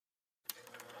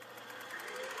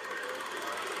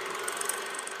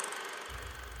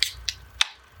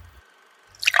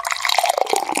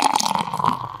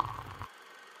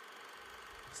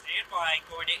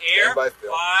Stand by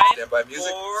film. 5, Stand by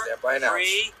music. 4, Stand by announce.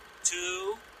 3,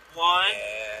 2, 1.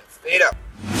 And fade up.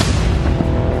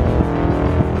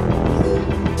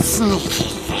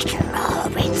 Sneaky little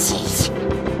Robinses.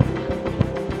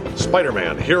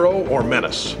 Spider-Man, hero or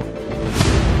menace?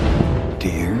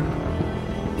 Deer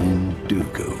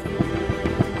Indugo.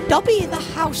 Dobby the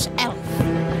house elf.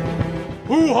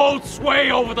 Who holds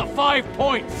sway over the 5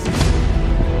 points?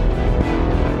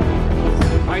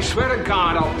 I swear to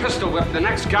God, I'll pistol whip the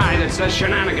next guy that says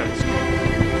shenanigans.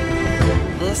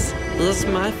 This is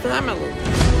my family.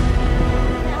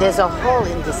 There's a hole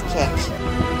in this catch.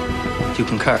 You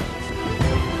concur?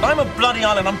 I'm a bloody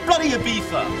Island. I'm bloody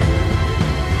Ibiza.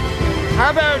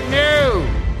 How about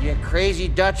new, you crazy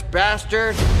Dutch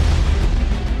bastard?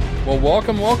 Well,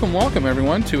 welcome,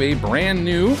 everyone, to a brand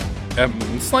new,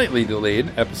 slightly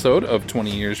delayed episode of 20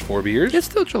 Years, 4 Beers. It's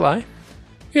still July.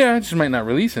 Yeah, it just might not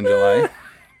release in July.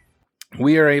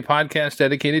 We are a podcast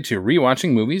dedicated to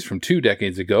rewatching movies from 2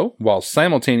 decades ago, while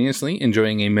simultaneously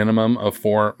enjoying a minimum of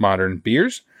 4 modern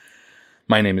beers.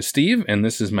 My name is Steve, and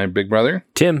this is my big brother,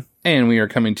 Tim. And we are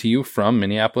coming to you from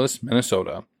Minneapolis,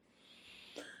 Minnesota.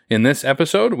 In this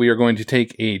episode, we are going to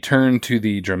take a turn to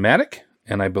the dramatic,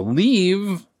 and I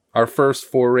believe our first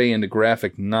foray into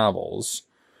graphic novels.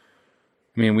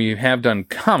 I mean, we have done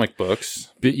comic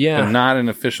books, but not an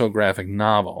official graphic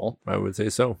novel. I would say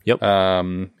so. Yep.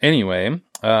 Anyway,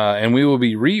 and we will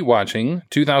be rewatching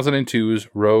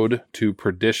 2002's Road to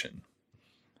Perdition.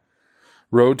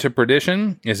 Road to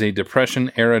Perdition is a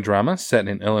Depression-era drama set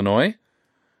in Illinois.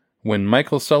 When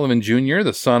Michael Sullivan Jr.,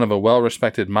 the son of a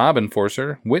well-respected mob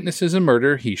enforcer, witnesses a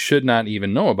murder he should not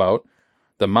even know about,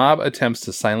 the mob attempts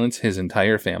to silence his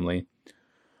entire family.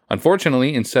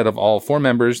 Unfortunately, instead of all 4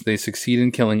 members, they succeed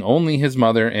in killing only his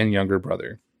mother and younger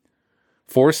brother.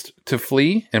 Forced to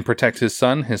flee and protect his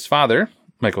son, his father,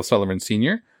 Michael Sullivan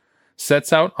Sr.,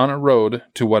 sets out on a road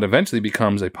to what eventually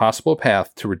becomes a possible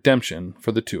path to redemption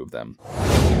for the two of them.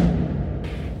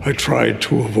 I tried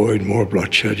to avoid more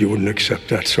bloodshed. You wouldn't accept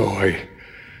that, so I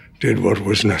did what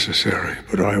was necessary.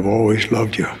 But I've always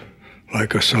loved you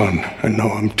like a son, and now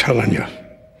I'm telling you,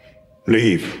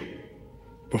 leave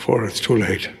before it's too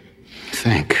late.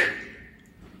 Think.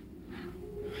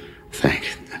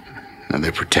 Now,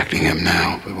 they're protecting him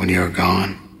now, but when you're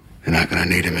gone, they're not going to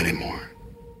need him anymore.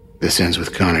 This ends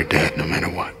with Connor dead, no matter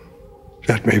what.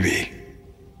 That may be.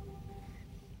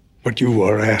 But you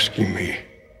are asking me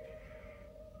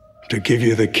to give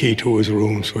you the key to his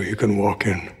room so you can walk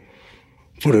in,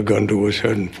 put a gun to his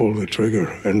head and pull the trigger,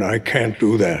 and I can't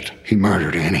do that. He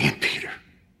murdered Annie and Peter.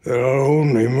 There are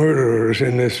only murderers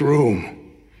in this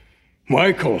room.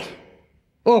 Michael,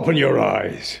 open your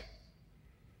eyes.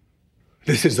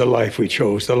 This is the life we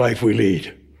chose, the life we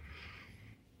lead.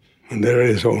 And there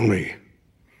is only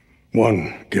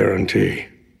one guarantee.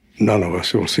 None of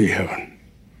us will see heaven.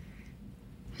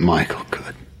 Michael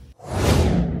could.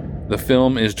 The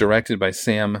film is directed by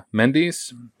Sam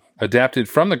Mendes, adapted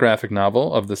from the graphic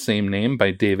novel of the same name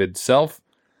by David Self,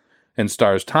 and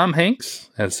stars Tom Hanks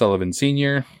as Sullivan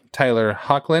Sr., Tyler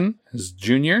Hoechlin as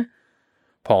Jr.,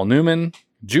 Paul Newman,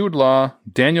 Jude Law,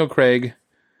 Daniel Craig,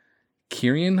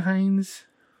 Ciarán Hinds?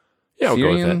 Yeah,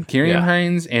 we'll go with that. Ciarán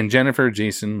Hinds, and Jennifer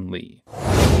Jason Leigh.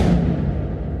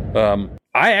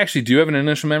 I actually do have an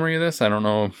initial memory of this. I don't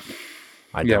know.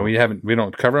 We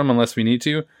don't cover them unless we need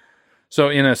to. So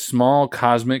in a small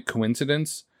cosmic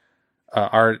coincidence,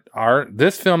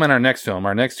 this film and our next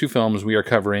 2 films we are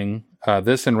covering,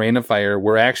 this and Reign of Fire,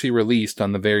 were actually released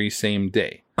on the very same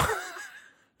day.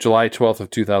 July 12th of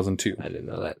 2002. I didn't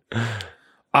know that.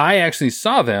 I actually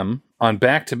saw them on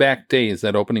back-to-back days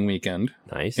that opening weekend.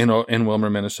 Nice. In Wilmer,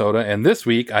 Minnesota. And this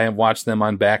week I have watched them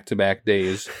on back-to-back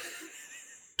days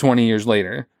 20 years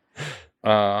later.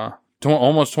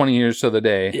 Almost 20 years to the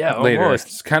day later. Almost.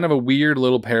 It's kind of a weird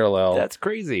little parallel. That's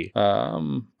crazy.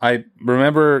 I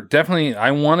remember definitely I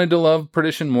wanted to love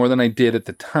Perdition more than I did at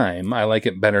the time. I like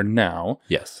it better now.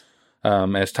 Yes.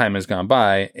 As time has gone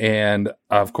by. And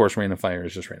of course, Reign of Fire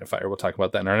is just Reign of Fire. We'll talk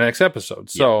about that in our next episode.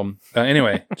 So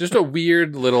anyway, just a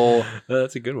weird little...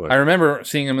 That's a good one. I remember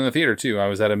seeing them in the theater too. I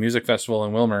was at a music festival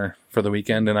in Wilmer for the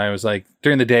weekend, and I was like,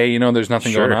 during the day, there's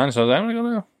nothing going on. So I was like, I'm going to go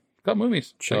to a couple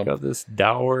movies. Check out this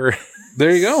dour...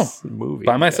 There you go. Movie.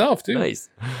 By myself too. Nice.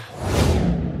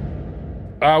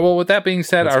 Well, with that being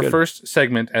said, our first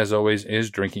segment, as always, is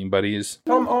Drinking Buddies.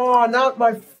 Come on, not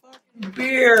my fucking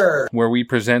beer. Where we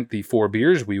present the 4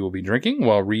 beers we will be drinking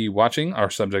while re-watching our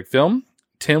subject film.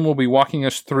 Tim will be walking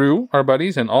us through our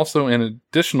buddies and also an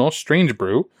additional strange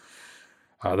brew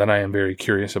that I am very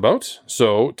curious about.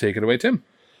 So take it away, Tim.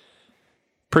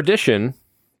 Perdition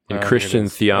in Christian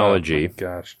theology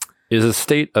is a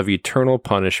state of eternal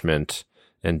punishment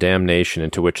and damnation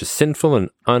into which a sinful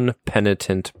and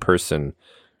unpenitent person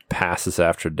passes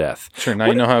after death. Sure, now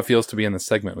you know how it feels to be in this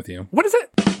segment with you. What is it?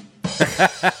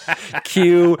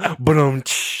 Cue.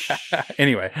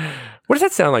 Anyway. What does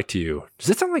that sound like to you? Does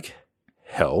it sound like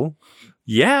hell?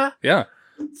 Yeah. Yeah.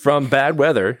 From Bad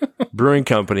Weather Brewing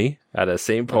Company out of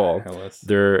St. Paul.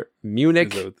 They're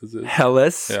Munich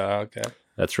Helles. Yeah, okay.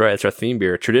 That's right. It's our theme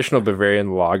beer. Traditional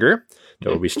Bavarian lager that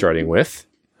we'll be starting with.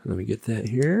 Let me get that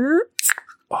here.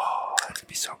 Oh, that's going to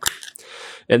be so good.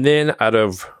 And then out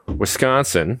of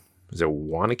Wisconsin, is it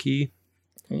Waunakee?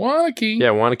 Waunakee. Yeah,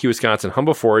 Waunakee, Wisconsin.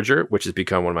 Humble Forager, which has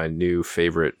become one of my new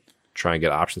favorite. Try and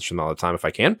get options from all the time if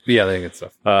I can. Yeah, they get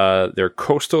stuff. They're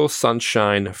Coastal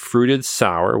Sunshine Fruited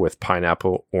Sour with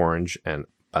pineapple, orange, and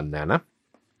banana.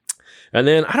 And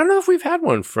then I don't know if we've had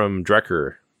one from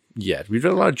Drecker yet. We've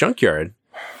done a lot of Junkyard,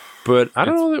 but I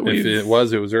don't know that we've... If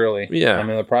it was early. Yeah. I'm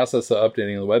in the process of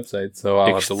updating the website, so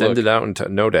I'll have to look. Extended out into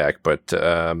Nodak, but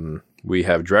we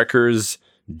have Drecker's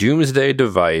Doomsday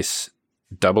Device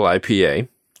Double IPA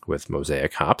with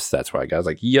Mosaic hops. That's why I was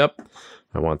like, yep,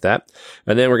 I want that.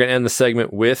 And then we're going to end the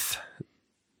segment with,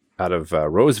 out of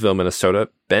Roseville, Minnesota,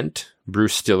 Bent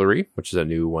Brewstillery, which is a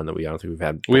new one that I don't think we've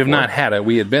had before. We have not had it.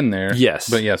 We had been there. Yes.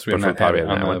 But yes, we have not had it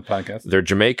on the podcast. Their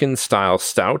Jamaican-style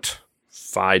stout,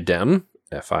 Fidem,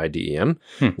 F-I-D-E-M,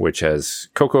 which has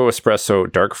cocoa, espresso,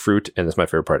 dark fruit, and this is my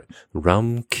favorite part,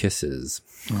 rum kisses.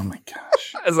 Oh my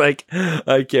gosh. I was like,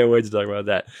 I can't wait to talk about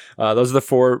that. Those are the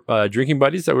 4 drinking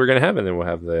buddies that we're going to have, and then we'll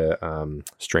have the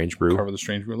Strange Brew. Cover the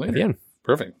Strange Brew later. At the end.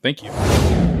 Perfect. Thank you.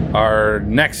 Our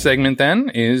next segment then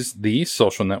is the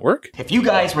social network. If you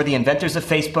guys were the inventors of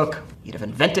Facebook, you'd have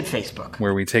invented Facebook.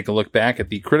 Where we take a look back at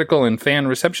the critical and fan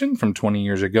reception from 20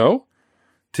 years ago.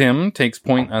 Tim takes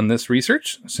point on this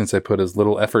research since I put as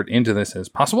little effort into this as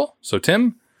possible. So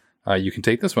Tim, you can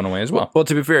take this one away as well. Well,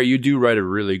 to be fair, you do write a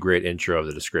really great intro of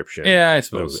the description. Yeah, I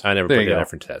suppose. I never put any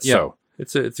effort into that. Yep.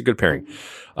 So it's a good pairing.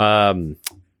 The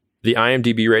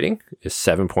IMDb rating is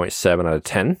 7.7 out of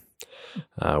 10.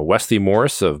 Wesley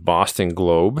Morris of Boston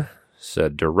Globe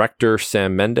said director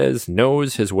Sam Mendes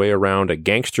knows his way around a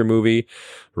gangster movie,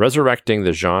 resurrecting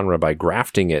the genre by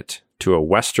grafting it to a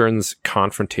Western's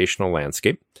confrontational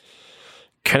landscape.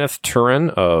 Kenneth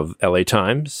Turan of LA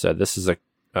Times said this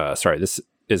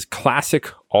is classic,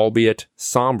 albeit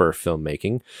somber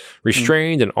filmmaking,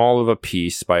 restrained and all of a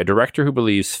piece by a director who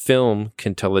believes film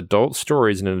can tell adult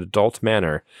stories in an adult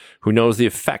manner, who knows the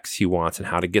effects he wants and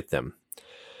how to get them.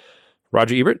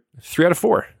 Roger Ebert, 3 out of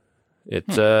 4. It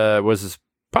was a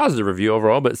positive review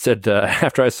overall, but it said,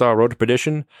 after I saw Road to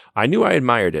Perdition, I knew I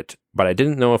admired it, but I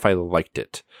didn't know if I liked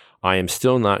it. I am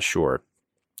still not sure.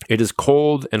 It is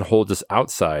cold and holds us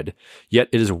outside, yet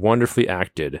it is wonderfully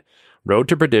acted. Road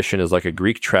to Perdition is like a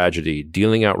Greek tragedy,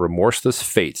 dealing out remorseless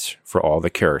fates for all the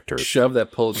characters. Shove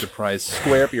that Pulitzer Prize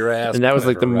square up your ass. And that was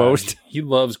like the most... He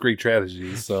loves Greek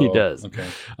tragedies. So. He does. Okay.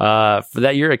 For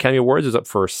that year, Academy Awards is up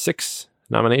for 6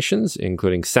 nominations,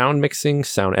 including sound mixing,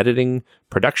 sound editing,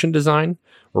 production design,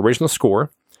 original score,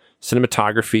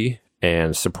 cinematography,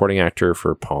 and supporting actor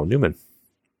for Paul Newman.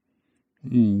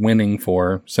 Winning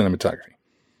for cinematography.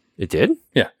 It did?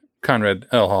 Yeah. Conrad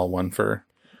L. Hall won for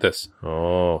this.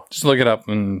 Oh. Just look it up.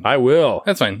 And I will.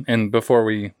 That's fine. And before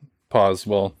we pause,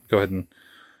 we'll go ahead and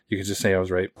you can just say I was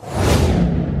right.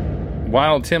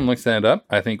 While Tim looks that up,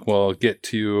 I think we'll get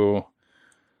to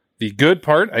the good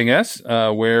part, I guess,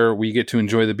 where we get to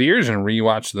enjoy the beers and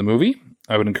rewatch the movie.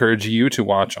 I would encourage you to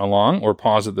watch along or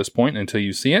pause at this point until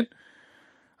you see it.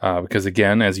 Because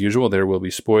again, as usual, there will be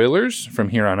spoilers from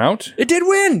here on out. It did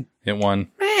win! It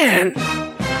won. Man!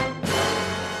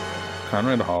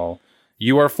 Conrad Hall.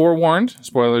 You are forewarned.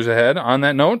 Spoilers ahead. On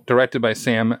that note, directed by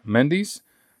Sam Mendes,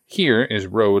 here is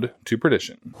Road to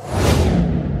Perdition.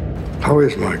 How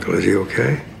is Michael? Is he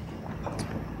okay?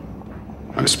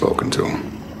 I've spoken to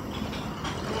him.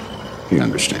 He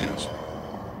understands.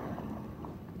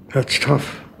 That's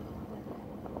tough.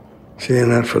 Seeing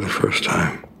that for the first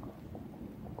time.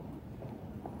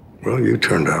 Well, you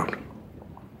turned out.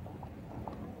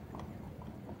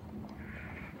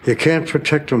 You can't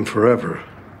protect him forever.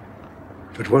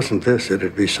 If it wasn't this,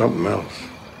 it'd be something else.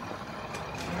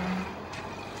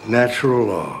 Natural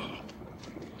law.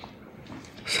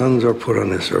 Sons are put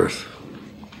on this earth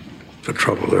to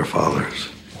trouble their fathers.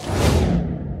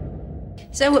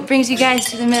 So what brings you guys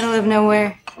to the middle of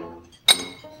nowhere?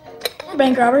 We're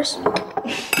bank robbers.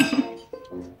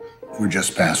 We're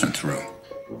just passing through.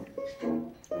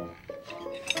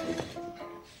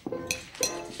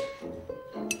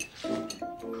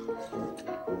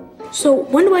 So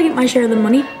when do I get my share of the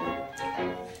money?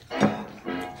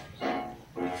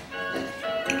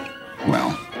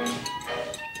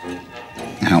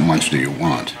 do you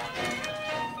want?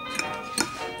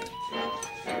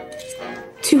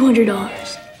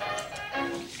 $200.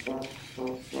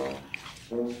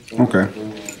 Okay,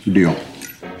 deal.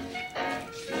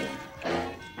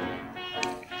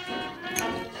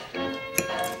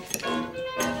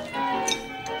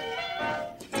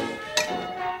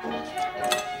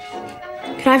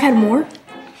 Could I have had more?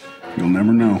 You'll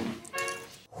never know.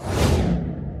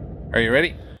 Are you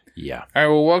ready? Yeah. All right,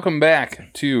 well, welcome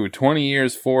back to 20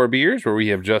 Years, 4 Beers, where we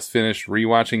have just finished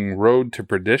rewatching Road to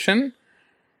Perdition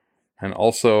and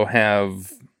also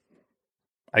have,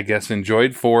 I guess,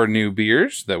 enjoyed 4 new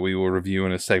beers that we will review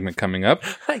in a segment coming up.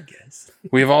 I guess.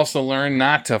 We have also learned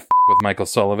not to with Michael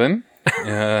Sullivan.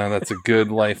 That's a good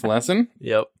life lesson.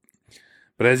 Yep.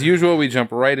 But as usual, we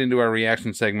jump right into our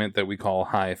reaction segment that we call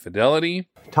High Fidelity.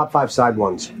 Top 5 side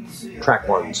ones, track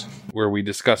ones, where we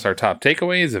discuss our top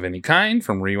takeaways of any kind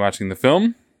from rewatching the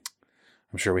film.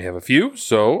 I'm sure we have a few.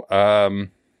 So,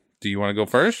 do you want to go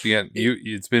first?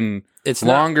 It's been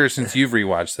longer since you've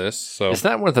rewatched this. So it's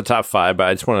not one of the top 5, but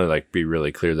I just want to be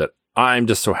really clear that I'm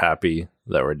just so happy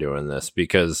that we're doing this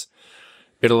because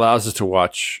it allows us to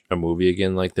watch a movie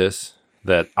again like this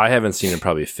that I haven't seen in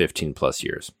probably 15 plus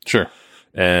years. Sure.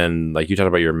 And like you talked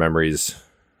about your memories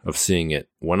of seeing it.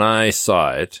 When I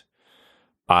saw it,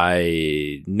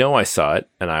 I know I saw it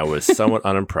and I was somewhat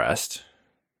unimpressed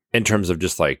in terms of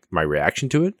just like my reaction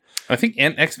to it. I think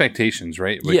and expectations,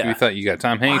 right? Like we thought you got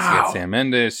Tom Hanks, you got Sam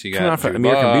Mendes, you got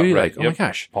American Beauty, right? Oh my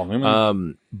gosh, Paul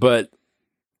Newman. But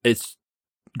it's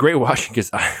great watching because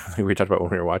we talked about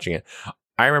when we were watching it.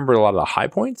 I remember a lot of the high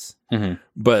points,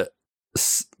 but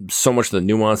so much of the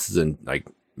nuances and like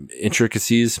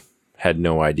intricacies had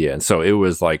no idea. And so it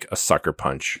was like a sucker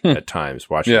punch at times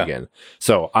watching it again.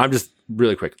 So I'm just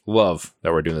really quick, love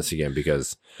that we're doing this again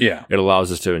because it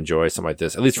allows us to enjoy something like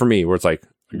this, at least for me, where it's like,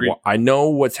 I know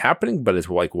what's happening, but it's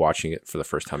like watching it for the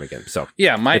first time again. So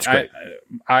yeah,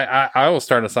 I will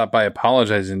start us off by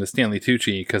apologizing to Stanley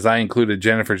Tucci because I included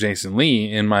Jennifer Jason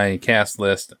Leigh in my cast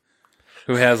list,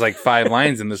 who has like 5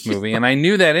 lines in this movie, and I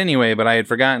knew that anyway, but I had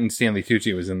forgotten Stanley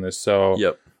Tucci was in this.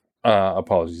 So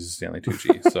apologies to Stanley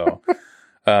Tucci. So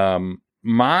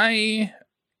my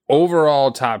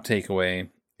overall top takeaway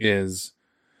is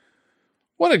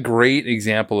what a great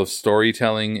example of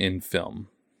storytelling in film.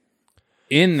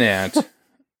 In that,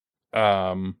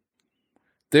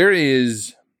 there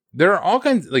are all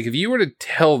kinds, like if you were to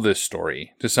tell this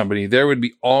story to somebody, there would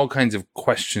be all kinds of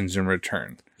questions in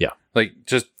return. Yeah. Like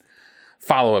just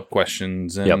follow-up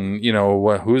questions and,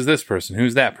 who's this person?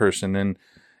 Who's that person? And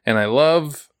I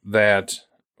love that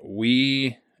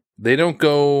they don't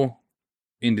go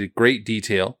into great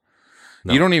detail.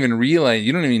 No. You don't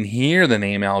even hear the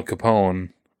name Al Capone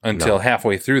until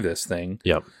halfway through this thing.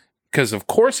 Yep. Because of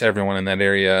course everyone in that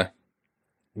area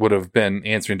would have been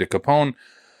answering to Capone,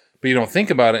 but you don't think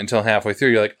about it until halfway through.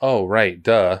 You're like, oh, right,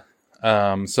 duh.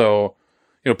 So,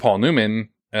 Paul Newman,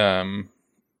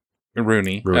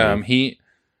 Rooney. He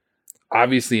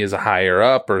obviously is a higher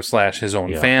up or / his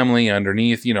own family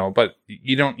underneath, but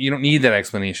you don't need that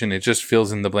explanation. It just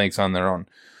fills in the blanks on their own.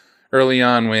 Early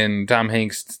on when Tom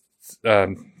Hanks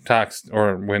talks,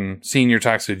 or when Senior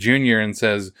talks to Junior and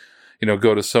says,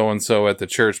 go to so-and-so at the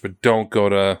church, but don't go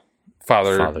to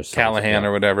Father Callahan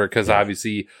or whatever, because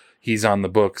obviously he's on the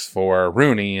books for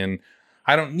Rooney. And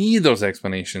I don't need those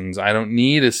explanations. I don't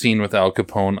need a scene with Al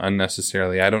Capone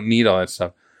unnecessarily. I don't need all that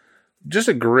stuff. Just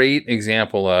a great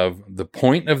example of the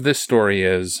point of this story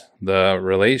is the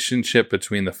relationship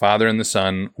between the father and the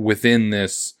son within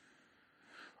this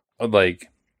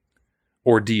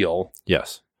ordeal.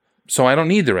 Yes. So I don't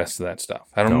need the rest of that stuff.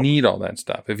 I don't need all that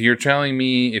stuff. If you're telling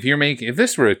me, if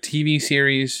this were a TV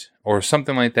series or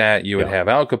something like that, you would have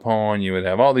Al Capone, you would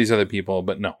have all these other people,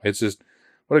 but no, it's just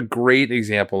what a great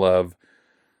example of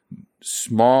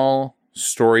small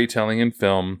storytelling in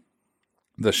film.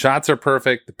 The shots are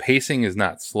perfect. The pacing is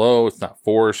not slow. It's not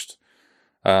forced.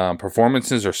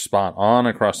 Performances are spot on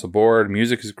across the board.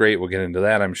 Music is great. We'll get into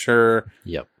that, I'm sure.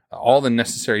 Yep. All the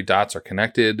necessary dots are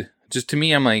connected. Just to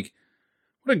me, I'm like,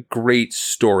 what a great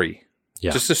story.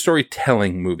 Yeah. Just a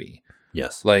storytelling movie.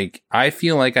 Yes. Like, I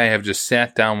feel like I have just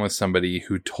sat down with somebody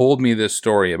who told me this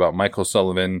story about Michael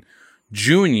Sullivan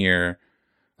Jr.,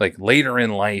 like later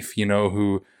in life,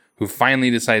 who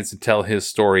finally decides to tell his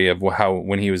story of how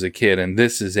when he was a kid, and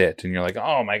this is it. And you're like,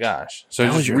 oh my gosh. So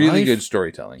it's just really good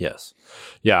storytelling. Yes.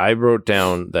 Yeah, I wrote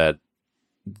down that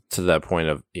to that point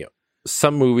of,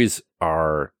 some movies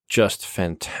are just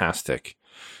fantastic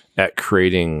at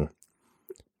creating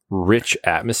rich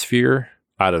atmosphere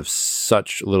out of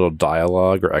such little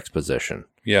dialogue or exposition.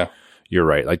 Yeah. You're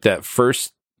right. Like that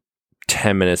first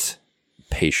 10 minutes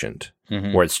patient,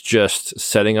 where it's just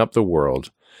setting up the world,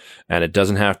 and it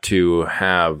doesn't have to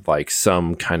have like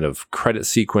some kind of credit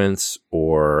sequence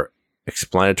or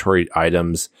explanatory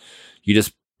items. You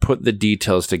just put the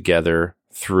details together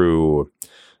through,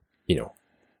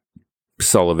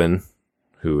 Sullivan,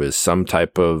 who is some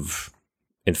type of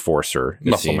enforcer,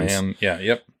 muscle man. Yeah,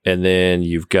 yep. And then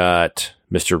you've got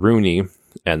Mr. Rooney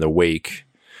and the wake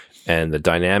and the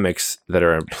dynamics that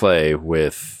are in play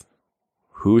with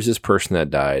who's this person that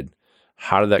died?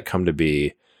 How did that come to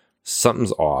be?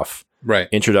 Something's off. Right.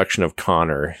 Introduction of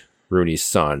Connor, Rooney's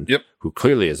son, who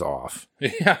clearly is off.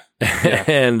 Yeah.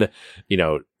 And,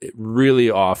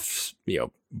 really off,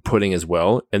 putting as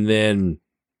well. And then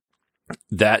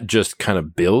that just kind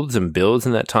of builds and builds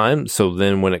in that time. So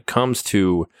then when it comes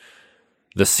to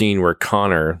the scene where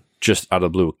Connor just out of the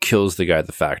blue kills the guy at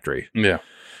the factory,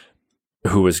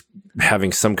 who was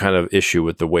having some kind of issue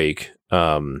with the wake.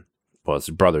 Well, it's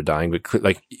his brother dying, but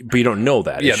you don't know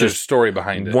that. Yeah, there's a story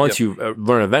behind it. Once you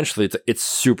learn eventually, it's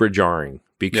super jarring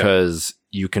because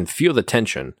you can feel the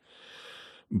tension,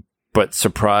 but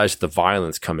surprised at the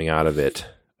violence coming out of it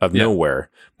nowhere.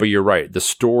 But you're right. The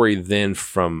story then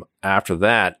from after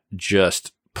that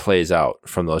just plays out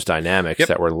from those dynamics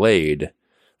that were laid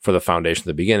for the foundation at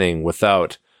the beginning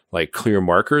without like clear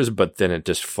markers, but then it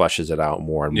just fleshes it out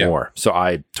more and more. So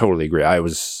I totally agree. I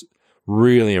was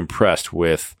really impressed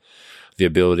with the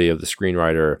ability of the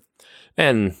screenwriter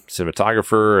and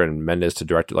cinematographer and Mendes to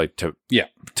direct it,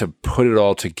 to put it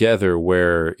all together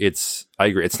where I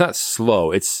agree. It's not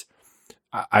slow.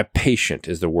 Patient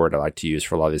is the word I like to use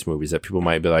for a lot of these movies that people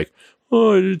might be like,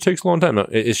 oh, it takes a long time. No,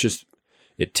 it's just,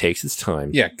 it takes its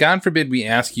time. Yeah. God forbid we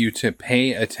ask you to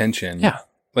pay attention. Yeah.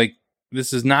 Like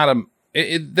this is not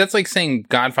that's like saying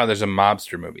Godfather's a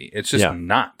mobster movie. It's just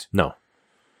not. No.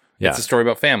 Yeah. It's a story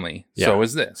about family. Yeah. So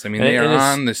is this. I mean, they are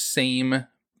on the same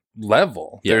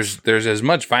level. Yes. There's as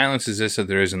much violence as this as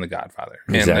there is in The Godfather.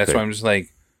 Exactly. And that's why I'm just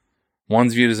like,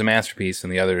 one's viewed as a masterpiece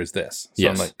and the other is this. So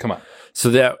I'm like, come on. So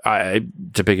that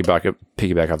to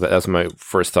piggyback off that, that's my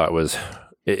first thought was,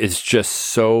 it's just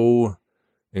so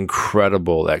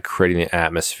incredible at creating the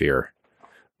atmosphere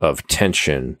of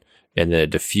tension, and then it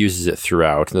diffuses it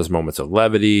throughout. And there's moments of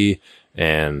levity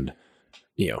and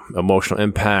emotional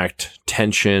impact,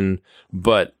 tension,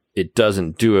 but it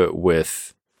doesn't do it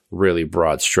with really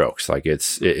broad strokes. Like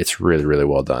it's really, really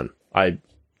well done. There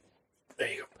you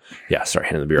go. Yeah, sorry,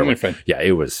 handing the beer away. Yeah,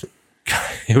 it was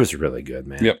really good,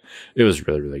 man. Yep. It was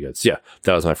really, really good. So yeah,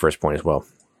 that was my first point as well.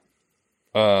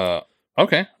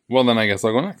 Okay. Well, then I guess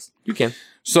I'll go next. You can.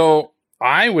 So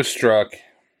I was struck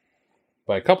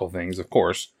by a couple things, of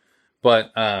course,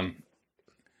 but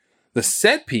the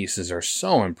set pieces are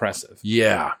so impressive.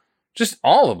 Yeah. Just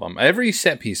all of them. Every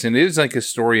set piece. And it is like a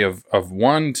story of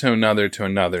one to another to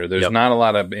another. There's not a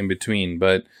lot of in between,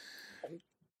 but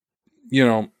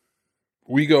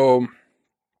we go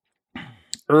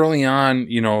early on,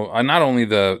 not only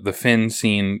the Finn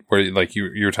scene where like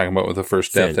you were talking about with the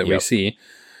first death that we see,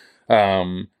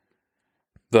 from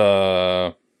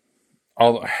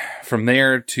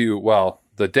there to,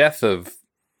 the death of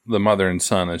the mother and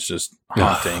son is just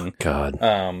haunting. Oh, God.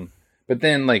 But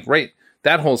then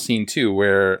that whole scene too,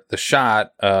 where the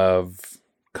shot of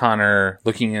Connor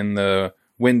looking in the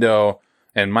window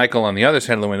and Michael on the other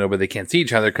side of the window, but they can't see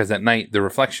each other because at night the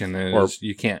reflection is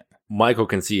you can't. Michael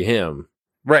can see him.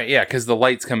 Right, yeah, because the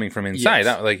light's coming from inside.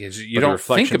 Yes. You don't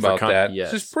think about that.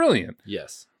 Yes. It's just brilliant.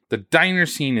 Yes. The diner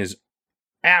scene is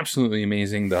absolutely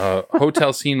amazing. The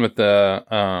hotel scene with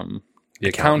the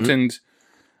accountant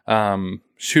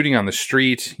shooting on the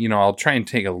street. I'll try and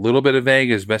take a little bit of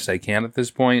vague as best I can at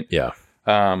this point. Yeah.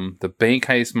 The bank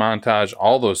heist montage,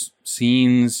 all those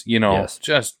scenes,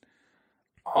 just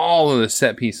all of the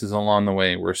set pieces along the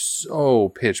way were so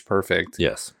pitch perfect.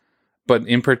 Yes. But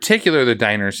in particular, the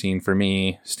diner scene for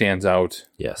me stands out.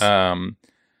 Yes.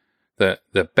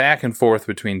 The back and forth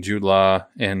between Jude Law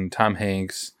and Tom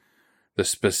Hanks, the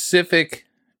specific,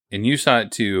 and you saw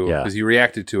it too, because you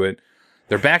reacted to it.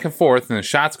 They're back and forth, and the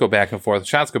shots go back and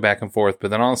forth, but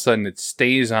then all of a sudden it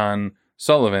stays on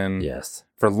Sullivan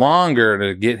for longer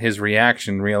to get his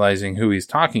reaction, realizing who he's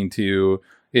talking to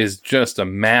is just a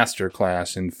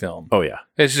masterclass in film. Oh, yeah.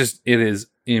 It's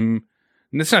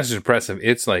not just impressive,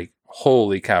 it's like,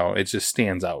 holy cow, it just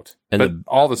stands out. And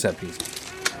all the set pieces.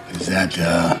 Is that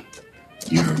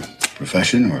your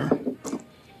profession or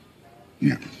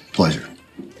your pleasure?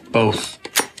 Both,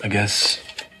 I guess.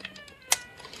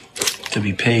 To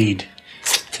be paid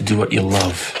to do what you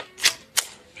love.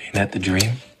 Ain't that the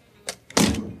dream?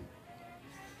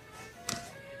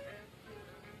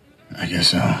 I guess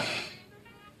so.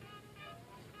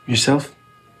 Yourself?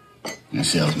 I'm a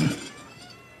salesman.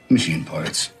 Machine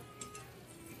parts.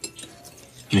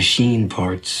 Machine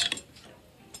parts.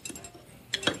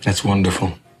 That's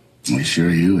wonderful. I assure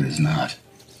you it is not.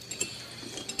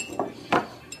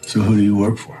 So who do you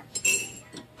work for?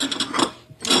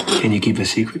 Can you keep a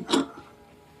secret?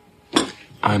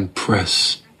 I'm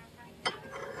press.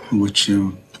 Which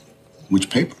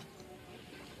paper?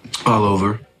 All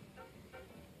over.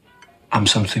 I'm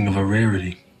something of a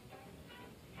rarity.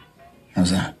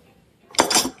 How's that?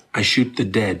 I shoot the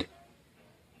dead.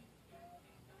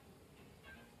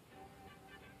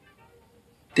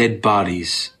 Dead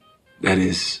bodies. That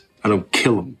is, I don't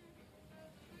kill them.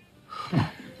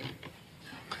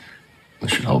 I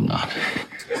should hope not.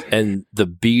 And the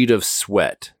bead of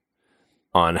sweat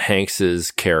on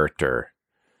Hanks's character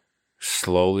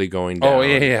slowly going down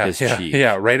his cheek.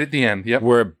 Yeah, right at the end. Yep.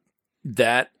 Where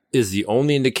that is the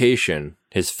only indication.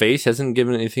 His face hasn't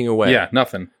given anything away. Yeah,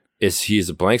 nothing. He's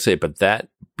a blank slate, but that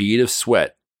bead of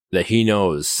sweat that he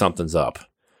knows something's up.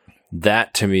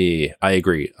 That to me, I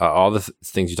agree. All the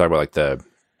things you talk about, like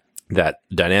that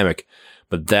dynamic,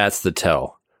 but that's the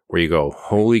tell where you go,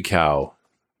 holy cow,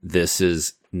 this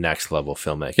is next level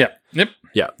filmmaking. Yeah. Yep.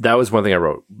 Yeah. That was one thing I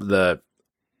wrote. The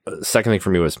second thing for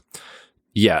me was,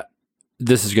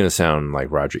 this is going to sound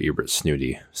like Roger Ebert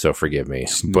snooty, so forgive me,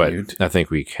 but I think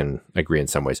we can agree in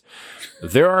some ways.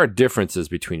 There are differences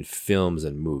between films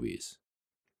and movies.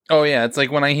 Oh yeah, it's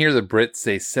like when I hear the Brits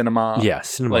say cinema. Yeah,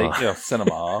 cinema. Like,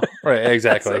 cinema. Right,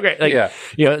 exactly. Okay.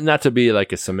 Like, not to be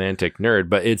like a semantic nerd,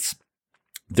 but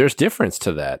there's difference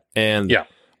to that. And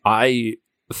I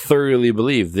thoroughly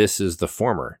believe this is the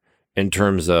former in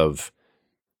terms of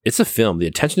it's a film, the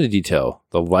attention to detail,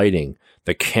 the lighting,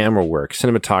 the camera work,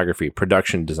 cinematography,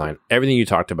 production design, everything you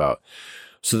talked about,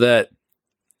 so that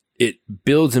it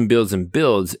builds and builds and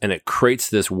builds, and it creates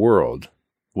this world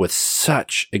with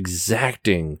such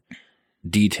exacting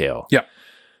detail. Yeah.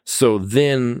 So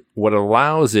then what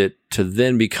allows it to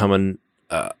then become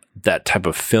that type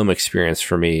of film experience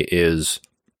for me is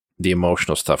the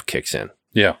emotional stuff kicks in.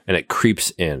 Yeah. And it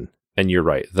creeps in. And you're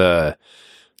right. The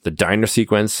diner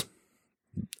sequence,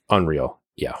 unreal.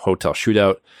 Yeah. Hotel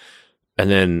shootout.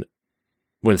 And then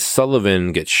when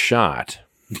Sullivan gets shot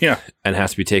and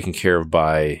has to be taken care of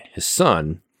by his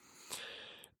son,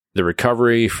 the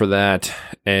recovery for that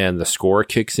and the score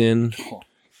kicks in.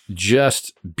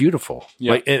 Just beautiful.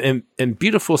 Yeah. Like and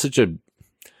beautiful is such a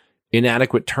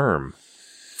inadequate term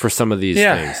for some of these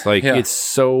things. Like it's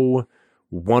so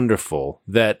wonderful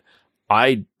that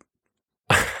like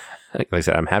I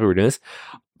said, I'm happy we're doing this.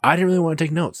 I didn't really want to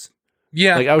take notes.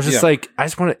 Yeah. Like I was just like, I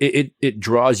just want to, it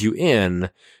draws you in and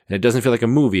it doesn't feel like a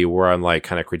movie where I'm like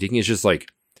kind of critiquing. It's just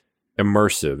like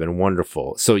immersive and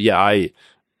wonderful. So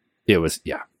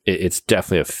it's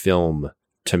definitely a film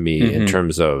to me in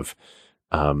terms of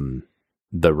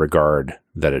the regard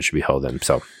that it should be held in.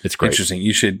 So it's great.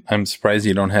 Interesting. I'm surprised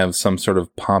you don't have some sort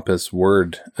of pompous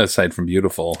word aside from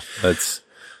beautiful. That's,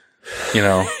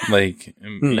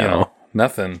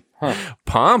 nothing. Huh.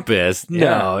 Pompous? Yeah.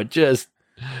 No, just,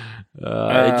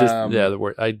 the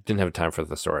word, I didn't have time for the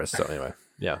thesaurus. So anyway,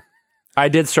 I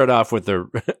did start off with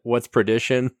what's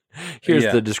perdition. Here's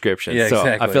the description. Yeah, so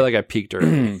exactly. I feel like I peaked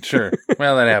early. Sure.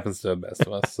 Well, that happens to the best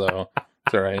of us, so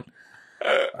it's all right.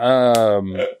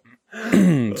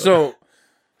 So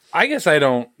I guess I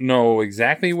don't know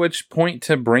exactly which point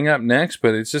to bring up next,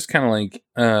 but it's just kind of like,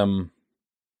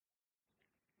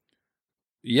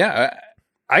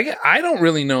 I don't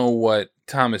really know what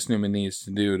Thomas Newman needs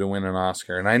to do to win an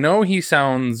Oscar. And I know he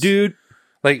sounds... Dude.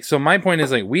 Like, so my point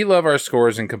is, like, we love our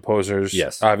scores and composers.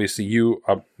 Yes. Obviously, you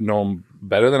know them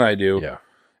better than I do. Yeah.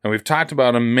 And we've talked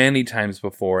about them many times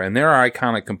before. And there are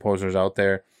iconic composers out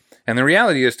there. And the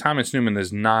reality is Thomas Newman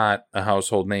is not a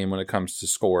household name when it comes to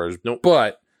scores. Nope.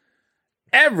 But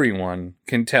everyone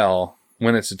can tell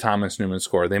when it's a Thomas Newman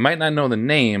score. They might not know the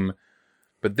name,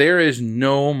 but there is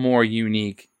no more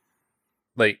unique...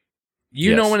 Like,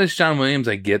 you know when it's John Williams,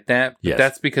 I get that. But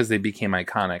that's because they became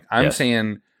iconic. I'm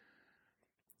saying,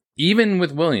 even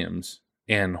with Williams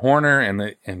and Horner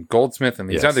and Goldsmith and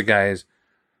these other guys,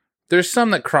 there's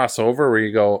some that cross over where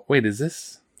you go, wait, is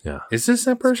this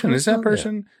that person? Is that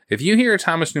person? Yeah. If you hear a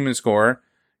Thomas Newman score,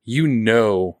 you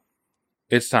know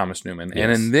it's Thomas Newman. Yes.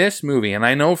 And in this movie, and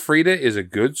I know Frida is a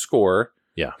good score.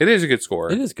 Yeah. It is a good score.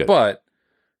 It is good. But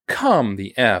come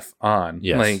the F on.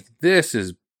 Yes. Like, this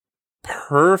is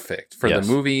perfect for the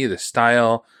movie, the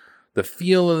style, the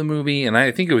feel of the movie. And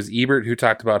I think it was Ebert who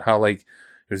talked about how, like, it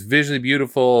was visually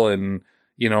beautiful and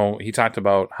he talked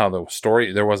about how the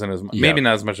story, there wasn't as maybe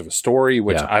not as much of a story,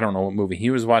 which I don't know what movie he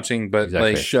was watching, but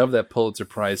Exactly. like Shove that Pulitzer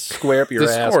Prize square up your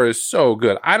the ass. score is so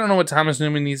good. I don't know what Thomas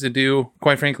Newman needs to do.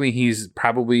 Quite frankly, he's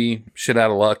probably shit out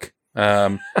of luck.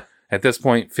 At this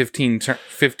point, 15 times.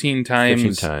 15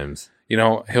 times.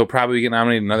 He'll probably get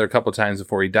nominated another couple times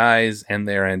before he dies, and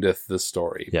there endeth the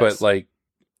story. Yes. But like,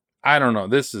 I don't know.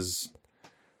 This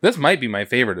might be my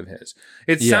favorite of his.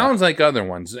 It sounds like other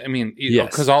ones. I mean,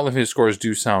 because all of his scores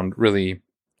do sound really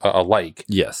alike.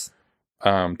 Yes.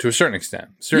 To a certain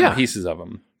extent, certain pieces of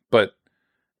them. But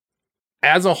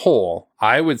as a whole,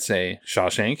 I would say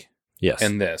Shawshank. Yes.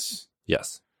 And this.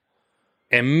 Yes.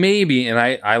 And maybe, and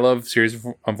I love Series of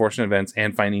Unfortunate Events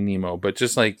and Finding Nemo, but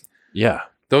just like,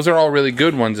 those are all really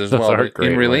good ones as well. But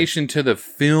in relation to the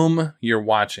film you're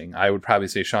watching, I would probably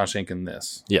say Shawshank and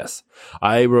this. Yes.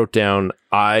 I wrote down,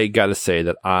 I got to say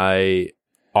that I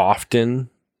often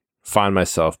find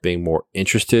myself being more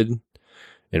interested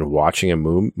in watching a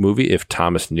movie if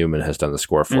Thomas Newman has done the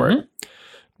score for it,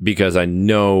 because I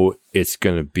know it's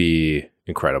going to be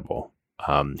incredible.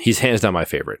 He's hands down my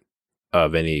favorite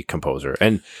of any composer.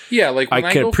 And like when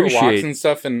I can go appreciate for walks and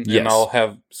stuff and I'll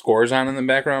have scores on in the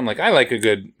background, like I like a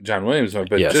good John Williams one,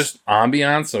 but just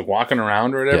ambiance, like walking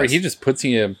around or whatever, he just puts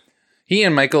he and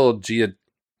Michael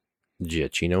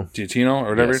Giacchino or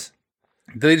whatever,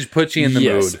 they just put you in the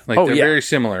mood. Like they're very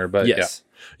similar, but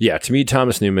yeah, to me,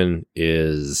 Thomas Newman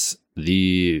is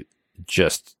the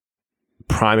just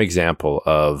prime example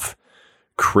of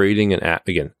creating an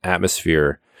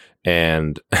atmosphere.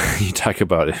 And you talk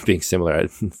about it being similar.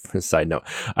 Side note,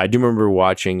 I do remember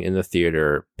watching in the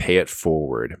theater Pay It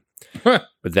Forward, but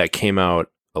that came out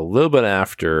a little bit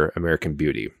after American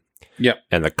Beauty. Yep.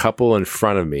 And the couple in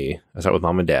front of me, I was out with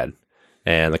mom and dad,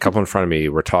 and the couple in front of me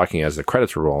were talking as the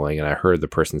credits were rolling, and I heard the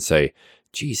person say,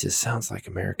 "Jesus, sounds like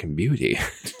American Beauty."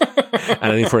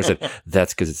 And I think Forrest said,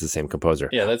 "That's because it's the same composer."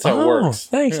 Yeah, that's how it works.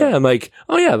 Thanks. Yeah. I'm like,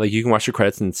 oh yeah, like you can watch the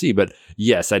credits and see. But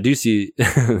yes, I do see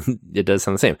it does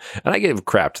sound the same. And I give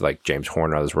crap to like James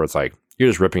Horner, others where it's like you're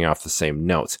just ripping off the same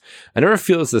notes. I never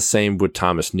feel it's the same with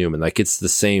Thomas Newman. Like it's the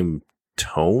same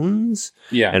tones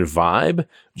and vibe,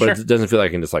 but it doesn't feel like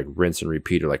I can just like rinse and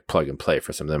repeat or like plug and play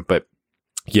for some of them. But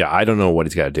yeah, I don't know what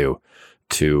he's got to do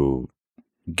to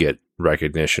get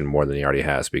recognition more than he already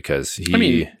has, because he... I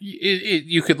mean,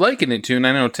 you could liken it to, and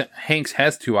I know Hanks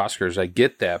has 2 Oscars, I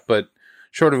get that, but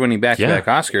short of winning back-to-back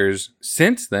Oscars,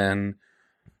 since then,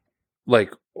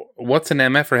 like, what's an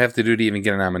MFer have to do to even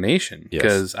get a nomination?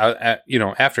 Because,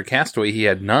 after Castaway, he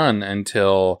had none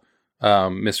until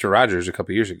Mr. Rogers a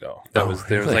couple years ago. There was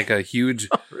like a huge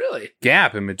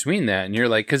gap in between that, and you're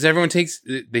like, because everyone take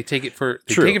it for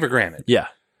granted. Yeah.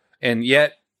 And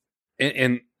yet,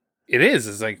 and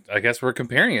it's like, I guess we're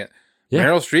comparing it. Yeah.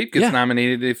 Meryl Streep gets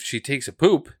nominated if she takes a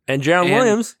poop. And John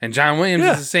Williams. And John Williams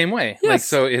is the same way. Yes. Like,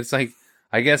 so it's like,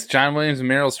 I guess John Williams and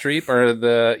Meryl Streep are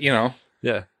the,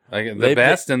 like the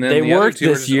best, and then the other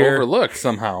 2 are just overlooked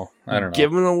somehow. I don't know.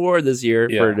 Give him an award this year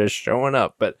for just showing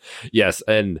up. But yes,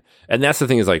 and that's the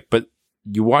thing is like, but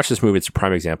you watch this movie, it's a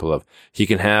prime example of he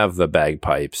can have the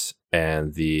bagpipes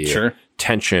and the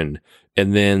tension,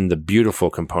 and then the beautiful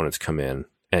components come in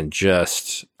and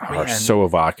just are so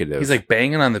evocative. He's like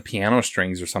banging on the piano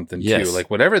strings or something too. Like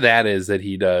whatever that is that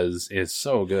he does is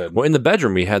so good. Well, in the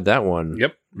bedroom, we had that one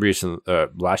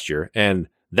last year, and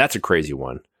that's a crazy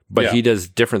one. But he does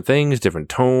different things, different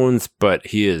tones, but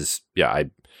he is, I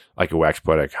like a wax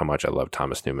poetic how much I love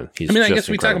Thomas Newman. I guess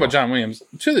we talk about John Williams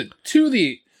to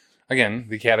the again,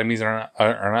 the Academies are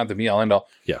not the be all end all.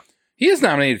 Yeah. He is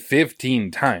nominated 15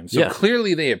 times. So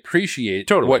clearly they appreciate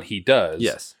what he does.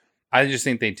 Yes. I just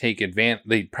think they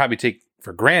probably take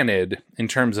for granted in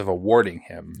terms of awarding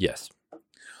him. Yes.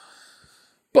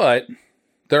 But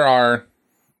there are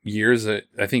years that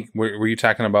I think were you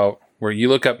talking about where you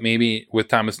look up maybe with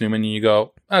Thomas Newman and you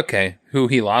go, okay, who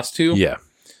he lost to? Yeah.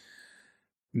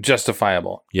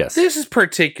 Justifiable. Yes. This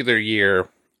particular year,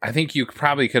 I think you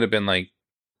probably could have been like,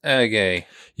 okay.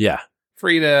 Yeah.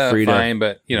 Frida, fine,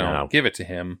 but give it to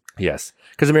him. Yes.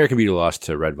 Because American Beauty lost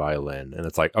to Red Violin, and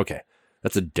it's like, okay,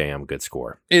 that's a damn good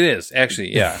score. It is,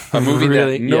 actually, yeah. A movie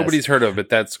really? That nobody's heard of, but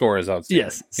that score is outstanding.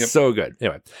 Yes, so good.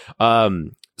 Anyway,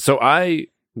 so I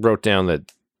wrote down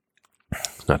that,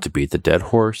 not to beat the dead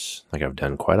horse, like I've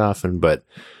done quite often, but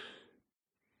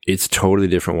it's totally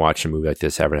different watching a movie like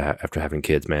this after having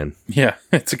kids, man. Yeah,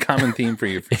 it's a common theme for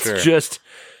you, for sure. It's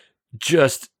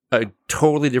just a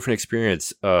totally different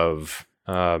experience of...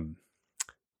 Yeah,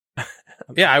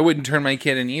 I wouldn't turn my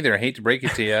kid in either. I hate to break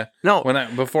it to you. No,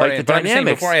 before I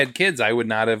had kids, I would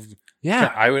not have.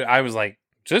 Yeah, I was like,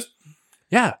 just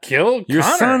Yeah. kill Your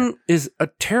Connor. son is a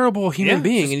terrible human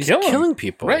being, just and he's kill him. killing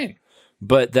people. Right.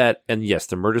 But that, and yes,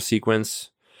 the murder sequence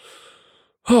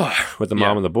with the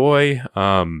mom and the boy,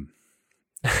 to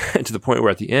the point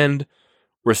where at the end,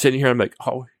 we're sitting here, I'm like,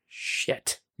 oh,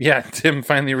 shit. Yeah, Tim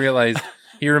finally realized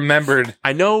he remembered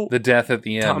I know the death at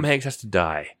the end. Tom Hanks has to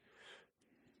die,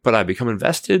 but I become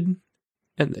invested,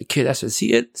 and the kid has to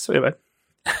see it. So anyway,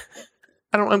 I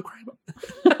don't know what I'm crying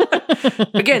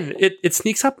about. Again, it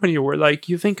sneaks up on you where like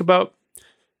you think about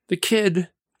the kid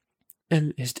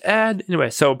and his dad.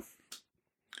 Anyway, so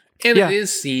And it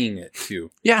is seeing it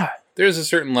too. Yeah. There's a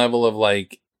certain level of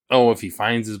like, oh, if he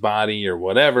finds his body or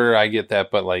whatever, I get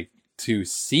that. But like to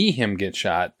see him get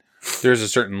shot, there's a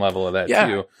certain level of that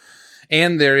too.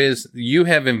 And there is, you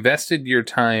have invested your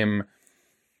time,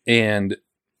 and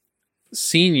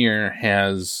Senior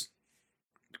has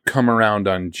come around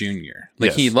on Junior.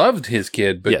 Like he loved his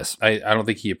kid, but I don't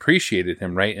think he appreciated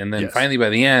him, right? And then finally by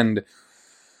the end,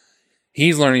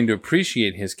 he's learning to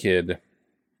appreciate his kid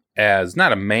as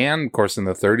not a man. Of course, in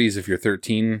the 30s, if you're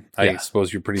 13, I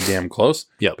suppose you're pretty damn close.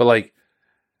 Yeah. But like,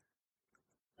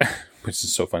 which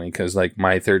is so funny because like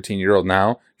my 13-year-old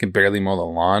now can barely mow the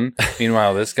lawn.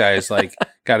 Meanwhile, this guy is like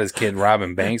got his kid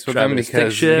robbing banks with him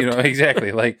because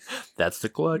exactly like that's the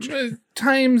clutch.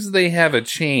 Times they have a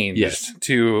change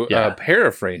to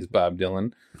paraphrase Bob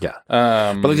Dylan. Yeah.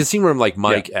 But like the scene where like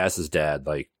Mike asks his dad,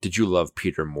 like, "Did you love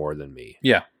Peter more than me?"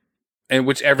 Yeah. And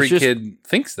which every kid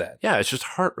thinks that. Yeah, it's just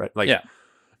heart right. Like,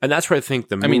 and that's where I think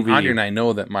the movie. I mean, Audrey and I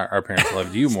know that our parents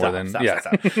loved you more than. Stop.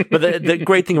 But the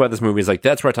great thing about this movie is like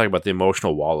that's where I talk about the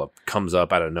emotional wallop comes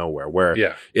up out of nowhere,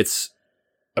 where it's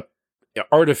a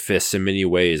artifice in many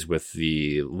ways with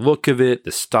the look of it,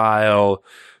 the style,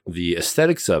 the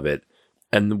aesthetics of it,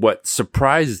 and what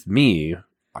surprised me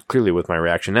clearly with my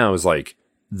reaction now is like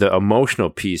the emotional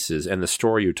pieces and the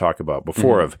story you talk about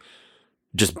before of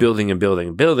just building and building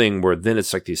and building, where then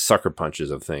it's like these sucker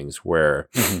punches of things where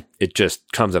it just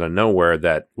comes out of nowhere.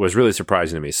 That was really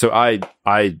surprising to me. So I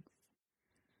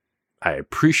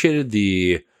appreciated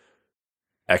the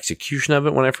execution of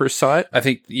it when I first saw it. I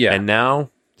think, and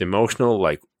now the emotional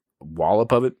like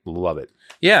wallop of it, love it.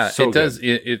 Yeah, So it does.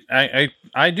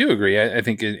 I do agree. I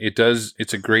think it does.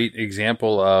 It's a great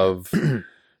example of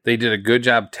they did a good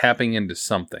job tapping into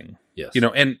something. Yes,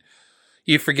 and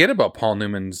you forget about Paul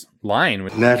Newman's line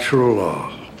with natural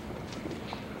law.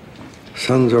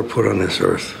 Sons are put on this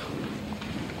earth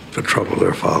to trouble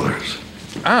their fathers.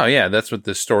 Oh, yeah, that's what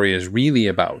this story is really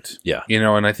about. Yeah.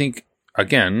 And I think,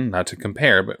 again, not to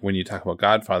compare, but when you talk about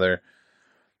Godfather,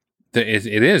 it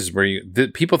is where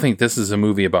people think this is a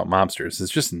movie about mobsters. It's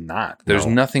just not. There's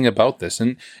nothing about this.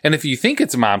 And if you think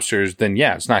it's mobsters, then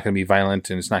it's not going to be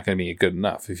violent and it's not going to be good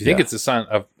enough. If you think it's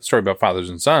a story about fathers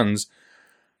and sons,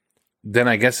 then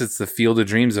I guess it's the Field of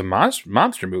Dreams of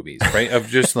mobster movies, right? Of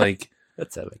just like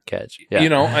that's a catch. I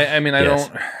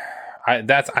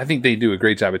think they do a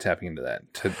great job of tapping into that.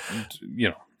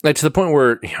 Like to the point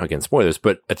where again spoilers,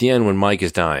 but at the end when Mike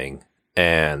is dying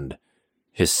and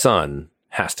his son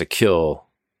has to kill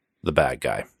the bad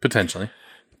guy potentially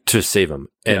to save him,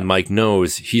 and Mike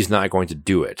knows he's not going to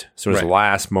do it, so in his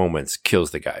last moments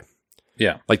kills the guy.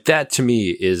 Yeah. Like that to me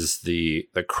is the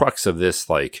crux of this,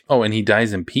 like... Oh, and he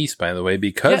dies in peace, by the way,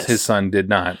 because his son did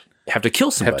not... Have to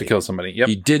kill somebody. Yep.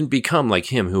 He didn't become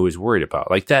like him who was worried about.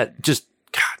 Like that, just...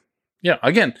 God. Yeah,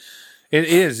 again, it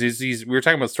is these... We were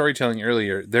talking about storytelling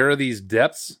earlier. There are these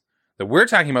depths that we're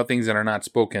talking about, things that are not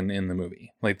spoken in the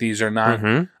movie. Like these are not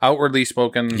outwardly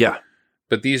spoken. Yeah.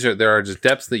 But there are just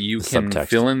depths that you can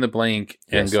fill in the blank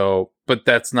and go, but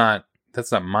that's not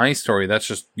my story. That's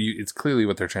just... It's clearly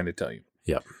what they're trying to tell you.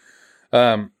 Yep.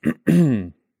 I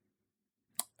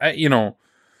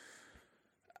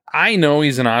know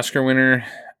he's an Oscar winner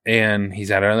and he's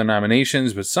had other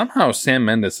nominations, but somehow Sam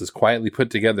Mendes has quietly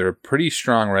put together a pretty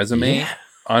strong resume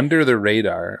under the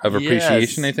radar of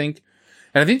appreciation, I think.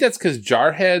 And I think that's because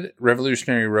Jarhead,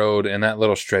 Revolutionary Road, and that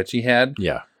little stretch he had,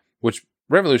 which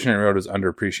Revolutionary Road is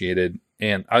underappreciated,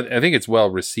 and I think it's well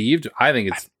received. I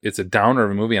think it's a downer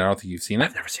of a movie. I don't think you've seen it.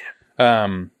 I've never seen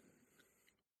it.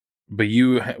 But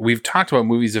we've talked about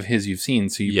movies of his you've seen,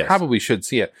 so you probably should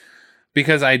see it.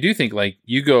 Because I do think, like,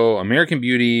 you go American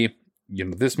Beauty,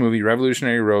 this movie,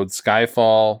 Revolutionary Road,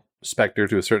 Skyfall, Spectre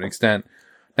to a certain extent,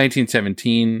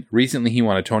 1917. Recently, he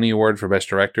won a Tony Award for Best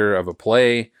Director of a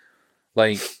Play.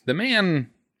 Like, the man...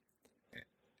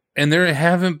 And there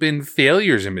haven't been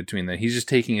failures in between that. He's just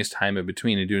taking his time in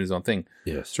between and doing his own thing.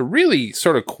 Yes. So really,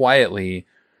 sort of quietly,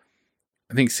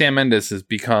 I think Sam Mendes has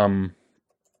become...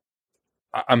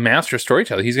 a master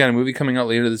storyteller. He's got a movie coming out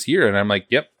later this year, and I'm like,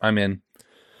 yep, I'm in.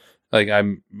 Like,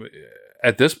 I'm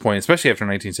at this point, especially after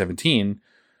 1917,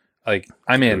 like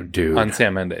I'm in Dude. on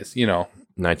Sam Mendes,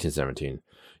 1917.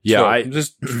 Yeah, So, I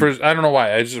I don't know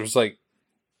why. I just was like,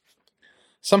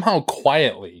 somehow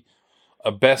quietly,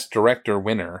 a Best Director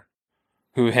winner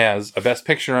who has a Best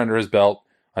Picture under his belt,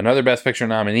 another Best Picture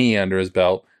nominee under his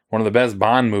belt, one of the best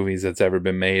Bond movies that's ever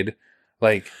been made.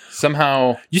 Like,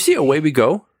 somehow... You see Away We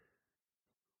Go?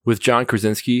 With John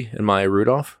Krasinski and Maya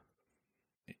Rudolph?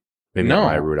 Maybe not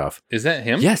Maya Rudolph. Is that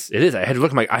him? Yes, it is. I had to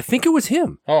look. I think it was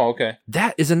him. Oh, okay.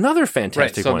 That is another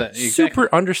fantastic one. Exactly.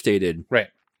 Super understated. Right.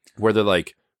 Where they're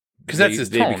like... Because that's his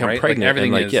tone, become right? pregnant. Like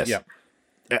everything and is... yes.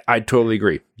 Yeah. I totally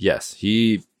agree. Yes.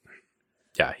 He's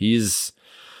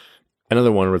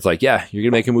another one where it's like, yeah, you're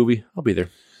going to make a movie? I'll be there.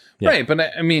 Yeah. Right, but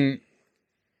I mean...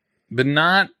 But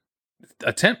not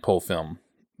a tentpole film.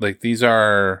 Like, these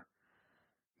are,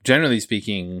 generally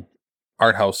speaking,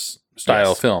 art house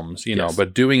style films,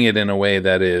 but doing it in a way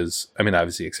that is, I mean,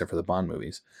 obviously, except for the Bond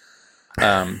movies.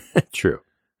 True.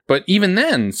 But even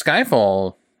then,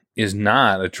 Skyfall is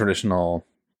not a traditional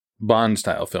Bond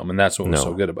style film, and that's what was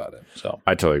so good about it. So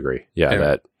I totally agree. Yeah,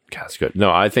 anyway. that's good.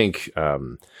 No, I think,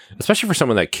 especially for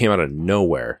someone that came out of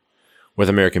nowhere with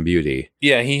American Beauty.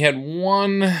 Yeah, he had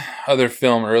one other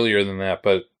film earlier than that,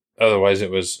 but otherwise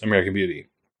it was American Beauty.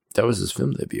 That was his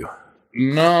film debut.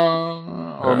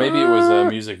 No, or maybe it was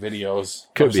music videos.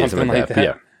 Could be something like that.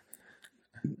 Yeah.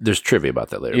 There's trivia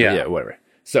about that later. Yeah. But yeah, whatever.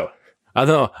 So, I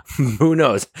don't know. Who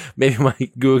knows? Maybe my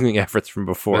Googling efforts from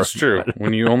before. That's true.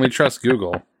 When you only trust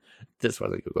Google. This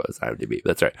wasn't Google. It's IMDb.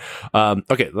 That's right.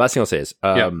 Okay, the last thing I'll say is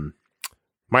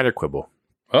minor quibble.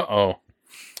 Uh-oh.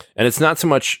 And it's not so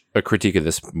much a critique of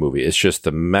this movie. It's just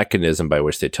the mechanism by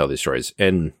which they tell these stories.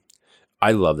 And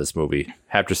I love this movie.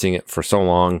 After seeing it for so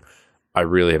long, I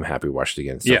really am happy to watch it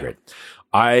again. It's so great.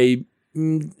 I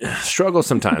struggle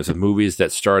sometimes with movies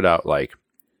that start out like,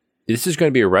 this is going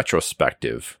to be a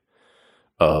retrospective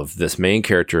of this main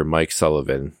character, Mike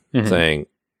Sullivan, saying,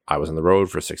 I was on the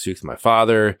road for 6 weeks with my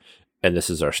father, and this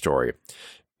is our story.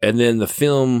 And then the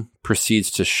film proceeds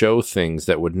to show things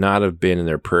that would not have been in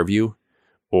their purview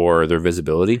or their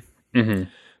visibility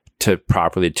to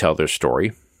properly tell their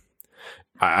story.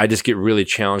 I just get really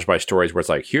challenged by stories where it's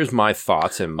like, here's my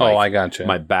thoughts and I gotcha.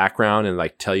 my background and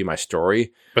like tell you my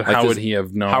story. But like how would he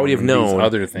have known? How would he have known these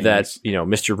other things? that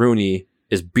Mr. Rooney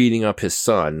is beating up his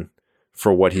son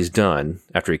for what he's done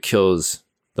after he kills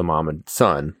the mom and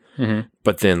son,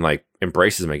 but then like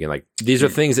embraces him again? Like these are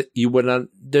things that you would not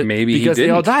maybe because they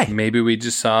all die. Maybe we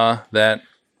just saw that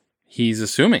he's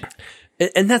assuming,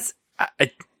 and that's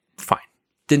fine.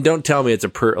 Then don't tell me it's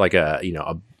a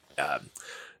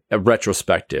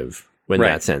retrospective in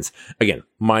that sense. Again,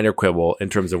 minor quibble in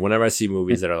terms of whenever I see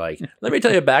movies that are like, let me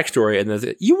tell you a backstory,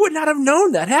 and you would not have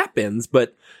known that happens.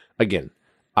 But again,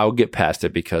 I'll get past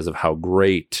it because of how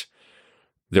great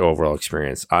the overall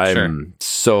experience. I'm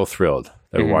so thrilled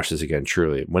that we watched this again.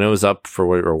 Truly, when it was up for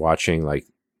what we were watching, like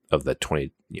of the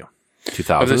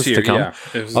 2000s to come,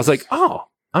 I was like, oh,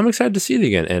 I'm excited to see it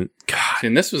again. And God,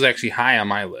 and this was actually high on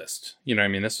my list. You know what I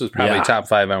mean? This was probably top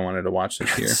 5 I wanted to watch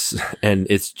this year. And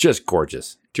it's just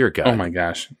gorgeous. Dear God. Oh my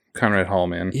gosh. Conrad Hall,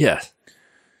 man. Yes.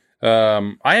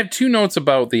 I have 2 notes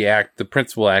about the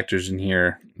principal actors in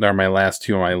here. They're my last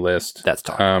 2 on my list. That's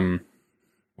talk.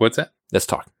 What's that? Let's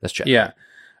talk. Let's chat. Yeah.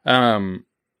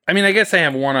 I mean, I guess I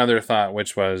have one other thought,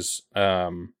 which was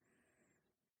the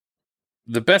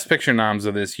Best Picture noms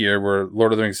of this year were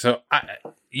Lord of the Rings. So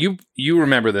you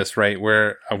remember this, right?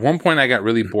 Where at one point I got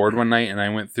really bored one night and I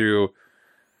went through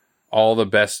all the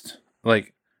best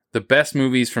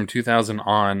movies from 2000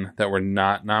 on that were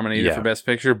not nominated for Best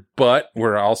Picture, but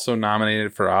were also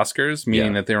nominated for Oscars,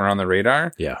 meaning that they were on the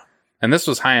radar. Yeah. And this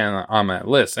was high on that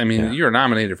list. I mean, you were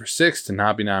nominated for 6 to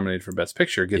not be nominated for Best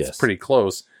Picture. It gets pretty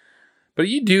close. But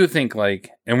you do think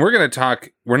and we're going to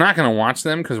talk, we're not going to watch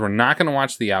them because we're not going to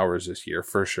watch The Hours this year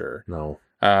for sure. No.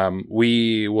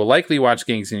 We will likely watch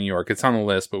Gangs in New York. It's on the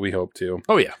list, but we hope to.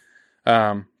 Oh, yeah.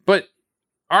 But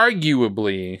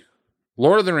arguably,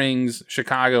 Lord of the Rings,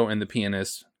 Chicago, and The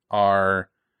Pianist are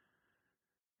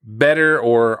better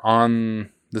or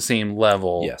on the same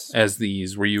level as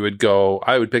these, where you would go,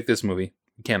 I would pick this movie.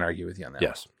 Can't argue with you on that.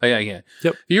 Yes. I can't.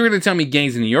 Yep. If you're going to tell me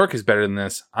Gangs in New York is better than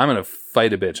this, I'm going to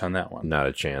fight a bitch on that one. Not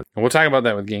a chance. And we'll talk about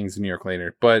that with Gangs in New York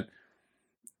later. But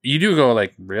you do go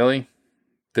like, really?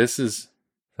 This is...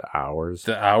 The Hours?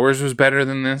 The Hours was better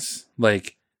than this?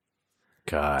 Like,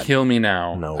 God. Kill me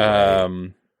now. No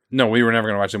way. No, we were never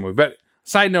going to watch the movie. But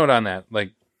side note on that.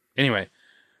 Like, anyway,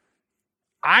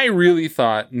 I really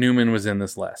thought Newman was in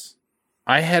this less.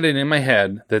 I had it in my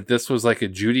head that this was like a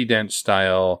Judi Dench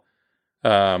style,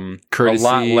 Courtesy. a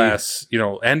lot less,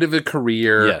 end of a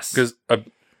career. Yes. Because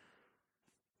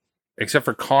except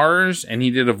for Cars, and he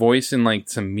did a voice in like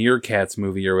some Meerkats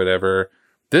movie or whatever.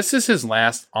 This is his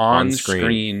last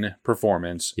on-screen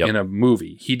performance in a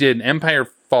movie. He did Empire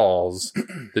Falls,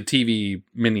 the TV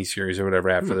miniseries or whatever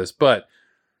after this, but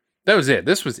that was it.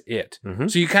 This was it.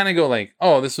 So you kind of go like,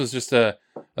 oh, this was just a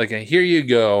here you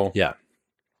go. Yeah.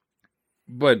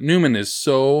 But Newman is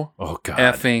so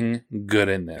effing good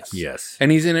in this. Yes.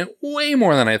 And he's in it way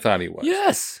more than I thought he was.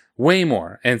 Yes. Way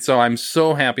more. And so I'm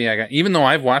so happy even though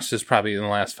I've watched this probably in the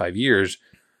last 5 years,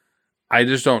 I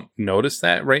just don't notice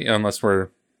that, right? Unless we're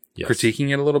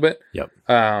critiquing it a little bit. Yep.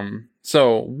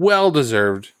 So well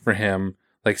deserved for him.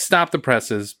 Like, Stop the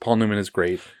Presses. Paul Newman is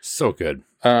great. So good.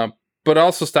 But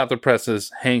also Stop the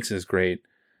Presses. Hanks is great.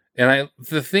 And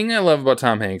the thing I love about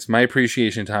Tom Hanks, my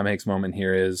appreciation of Tom Hanks moment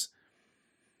here is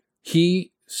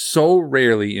he so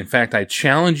rarely, in fact, I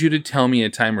challenge you to tell me a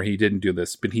time where he didn't do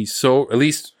this, but he's so, at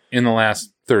least in the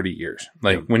last 30 years,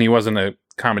 like when he wasn't a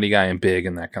comedy guy and Big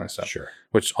and that kind of stuff. Sure.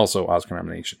 Which also Oscar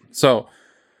nomination. So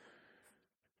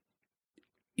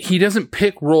he doesn't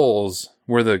pick roles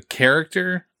where the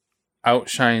character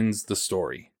outshines the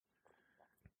story.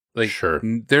 Like,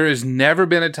 there has never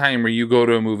been a time where you go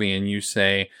to a movie and you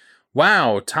say,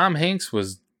 wow, Tom Hanks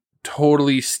was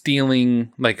totally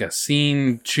stealing like a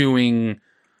scene chewing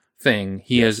thing.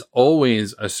 He is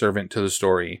always a servant to the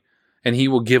story, and he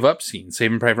will give up scenes.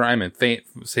 Saving Private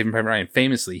Ryan,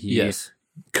 famously, he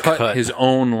cut his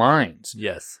own lines.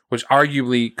 Yes. Which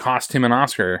arguably cost him an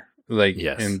Oscar. Like,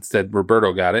 instead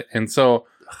Roberto got it. And so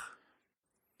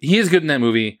he is good in that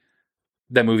movie.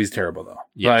 That movie's terrible though.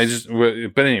 Yes.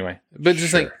 But anyway,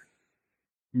 just like,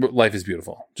 Life is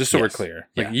Beautiful. Just so we're clear.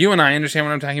 Like, you and I understand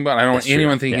what I'm talking about. I don't want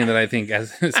anyone thinking that I think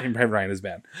as Saving Private Ryan is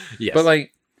bad. Yes. But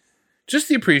like, just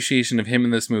the appreciation of him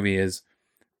in this movie is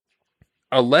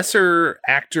a lesser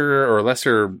actor or a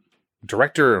lesser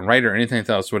director and writer or anything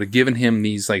else would have given him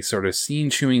these like sort of scene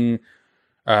chewing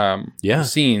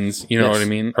scenes, you know what I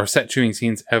mean? Or set chewing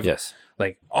scenes of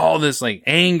like all this like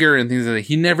anger and things like that.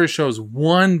 He never shows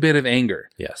one bit of anger.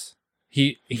 Yes.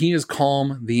 He is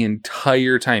calm the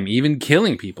entire time. Even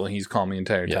killing people, he's calm the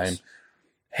entire time.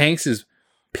 Hanks is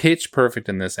pitch perfect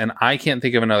in this, and I can't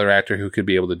think of another actor who could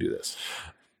be able to do this.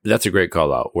 That's a great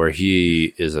call out, where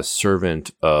he is a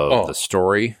servant of the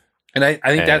story. And I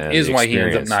think that is why he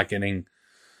ends up not getting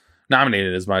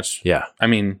nominated as much. Yeah. I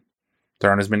mean, there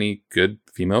aren't as many good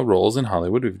female roles in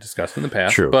Hollywood we've discussed in the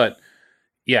past. True. But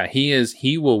yeah,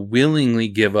 he will willingly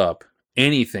give up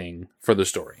anything for the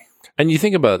story. And you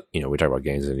think about, we talk about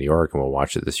Gangs in New York and we'll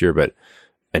watch it this year,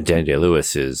 and Danny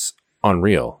Day-Lewis is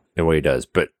unreal in what he does,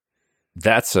 but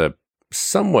that's a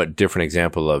somewhat different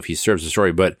example of he serves the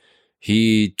story, but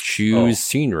he chews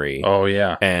scenery. Oh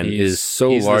yeah. And is so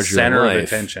he's larger the center than life. of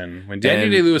attention. When Danny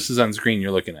Day-Lewis is on screen,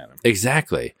 you're looking at him.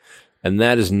 Exactly. And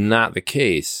that is not the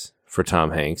case for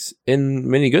Tom Hanks in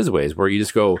many good ways, where you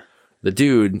just go, the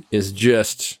dude is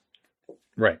just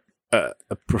a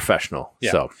professional.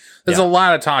 Yeah. So there's a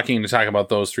lot of talking to talk about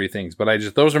those three things, but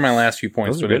those are my last few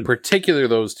points. But in particular,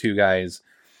 those two guys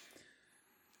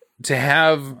to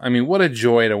have, I mean, what a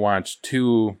joy to watch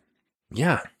two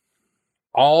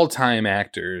all-time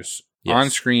actors on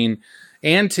screen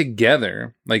and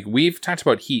together. Like, we've talked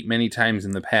about Heat many times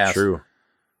in the past. True.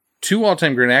 Two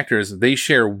all-time great actors, they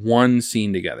share one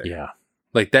scene together. Yeah.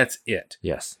 Like, that's it.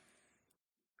 Yes.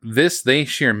 They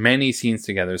share many scenes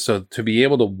together. So to be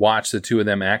able to watch the two of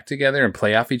them act together and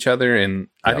play off each other, and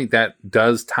I think that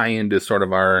does tie into sort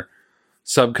of our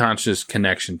subconscious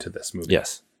connection to this movie.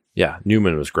 Yes. Yeah.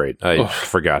 Newman was great. I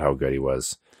forgot how good he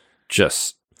was.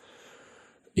 Just,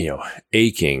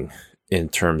 aching in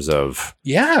terms of,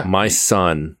 my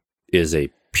son is a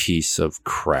piece of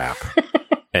crap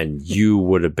and you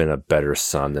would have been a better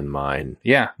son than mine.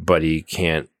 Yeah. But he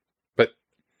can't.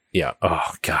 Yeah.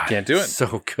 Oh God. Can't do it.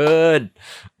 So good.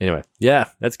 Anyway. Yeah,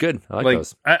 that's good. I like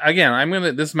those.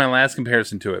 This is my last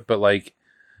comparison to it, but like,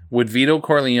 would Vito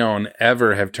Corleone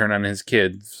ever have turned on his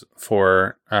kids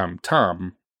for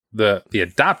Tom, the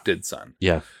adopted son?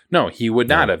 Yeah. No, he would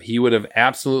not have. He would have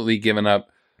absolutely given up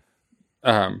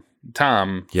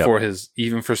Tom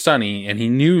even for Sonny, and he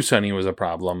knew Sonny was a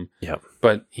problem. Yep.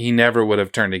 But he never would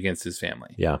have turned against his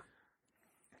family. Yeah.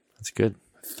 That's good.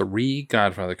 3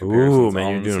 Godfather comparisons. Ooh,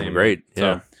 man, you're doing great.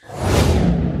 Yeah.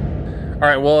 All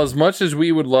right. Well, as much as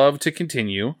we would love to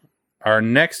continue, our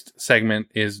next segment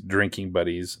is Drinking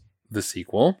Buddies, the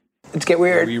sequel. Let's get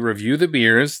weird. We review the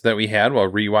beers that we had while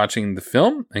rewatching the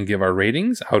film and give our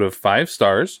ratings out of 5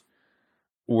 stars.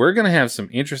 We're going to have some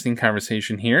interesting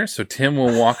conversation here. So Tim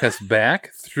will walk us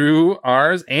back through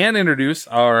ours and introduce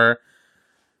our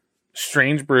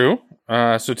strange brew.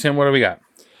 So Tim, what do we got?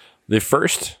 The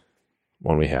first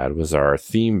one we had was our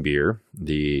theme beer,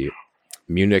 the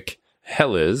Munich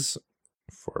Helles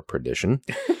for Perdition.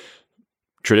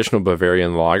 Traditional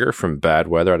Bavarian lager from Bad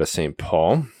Weather out of St.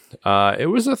 Paul. It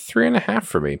was a 3.5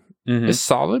 for me. It's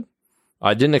solid.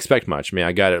 I didn't expect much. I mean,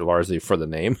 I got it largely for the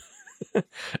name. And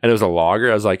it was a lager.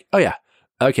 I was like, oh yeah,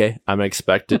 okay. I'm going to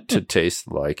expect it to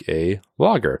taste like a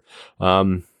lager.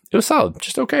 It was solid.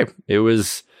 Just okay. It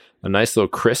was a nice little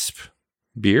crisp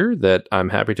beer that I'm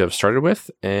happy to have started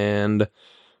with. And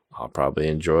I'll probably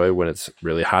enjoy when it's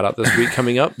really hot out this week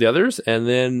coming up, the others, and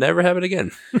then never have it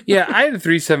again. Yeah, I had a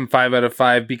 3.75 out of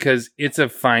 5 because it's a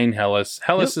fine Helles.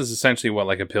 Helles is essentially what,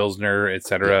 like a Pilsner,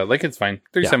 etc. Yeah. Like, it's fine.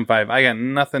 3.75. I got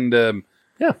nothing to...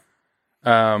 Yeah.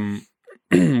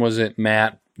 Was it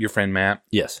Matt, your friend Matt?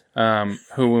 Yes.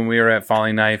 Who, when we were at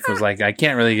Falling Knife, was like, I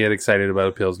can't really get excited about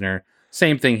a Pilsner.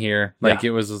 Same thing here. Like,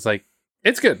 it was just like,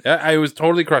 it's good. I was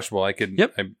totally crushable. I could...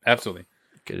 Yep. Absolutely.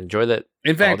 Could enjoy that.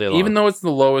 In fact, even though it's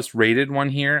the lowest rated one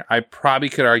here, I probably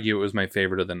could argue it was my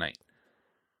favorite of the night.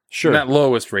 Sure. Not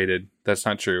lowest rated. That's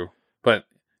not true. But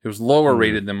it was lower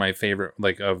rated than my favorite,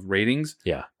 like, of ratings.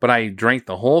 Yeah. But I drank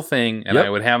the whole thing, and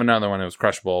I would have another one that was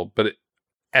crushable. But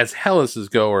as Hellas's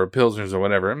go, or Pilsners or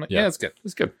whatever, I'm like, yeah, it's good.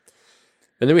 It's good.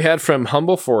 And then we had from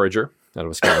Humble Forager out of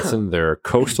Wisconsin, their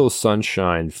Coastal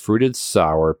Sunshine Fruited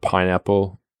Sour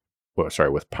Pineapple.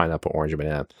 With pineapple, orange, and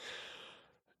banana.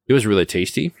 It was really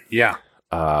tasty. Yeah.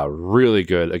 Really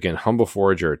good. Again, Humble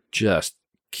Forager just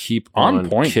keep on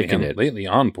point, kicking man. it. Lately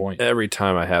on point. Every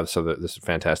time I have, so this is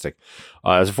fantastic.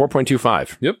 It's a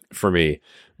 4.25 Yep. for me.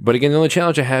 But again, the only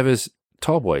challenge I have is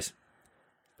tall boys.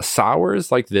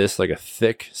 Sours like this, like a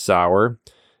thick sour,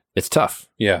 it's tough.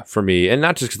 Yeah. For me. And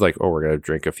not just because like, oh, we're going to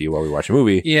drink a few while we watch a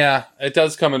movie. Yeah, it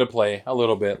does come into play a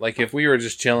little bit. Like if we were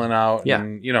just chilling out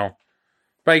and, you know,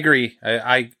 but I agree.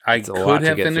 I could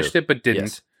have finished it, but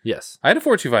didn't. Yes. I had a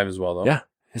 4.25 as well, though. Yeah.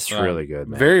 It's really good,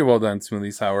 man. Very well done,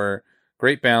 smoothie sour.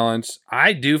 Great balance.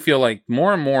 I do feel like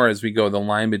more and more as we go, the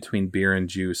line between beer and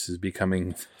juice is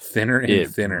becoming thinner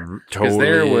and thinner. Because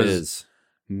there was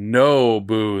no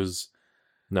booze,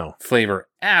 flavor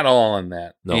at all in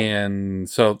that. No. And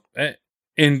so,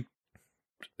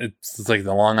 it's like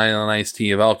the Long Island iced tea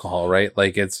of alcohol, right?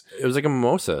 Like it was like a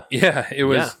mimosa. Yeah, it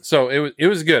was. Yeah. So it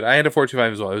was good. I had a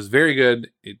 4.25 as well. It was very good.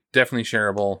 It definitely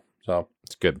shareable. So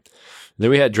it's good.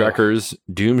 Then we had Drecker's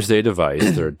Doomsday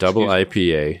Device. They're a double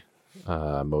IPA,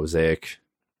 Mosaic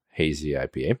Hazy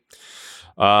IPA.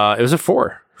 It was a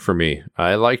 4 for me.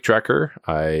 I like Drecker.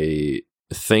 I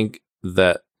think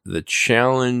that the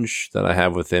challenge that I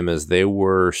have with them is they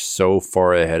were so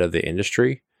far ahead of the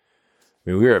industry. I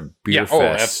mean, we were at Beer Fest. Oh,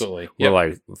 absolutely. We're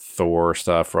like Thor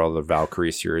stuff for all the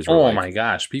Valkyrie series. Oh my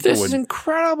gosh. This is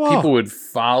incredible. People would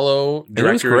follow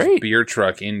Drecker's beer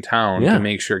truck in town to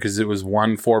make sure, because it was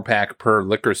 1 4-pack per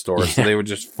liquor store. So they would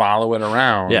just follow it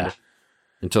around. Yeah.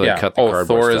 Until they cut the cardboard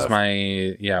Thor stuff. is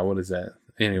my, what is that?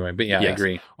 Anyway, but I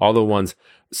agree. All the ones.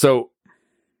 So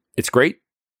it's great.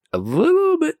 A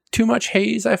little bit too much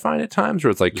haze, I find at times,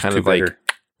 where it's like kind of bitter. Like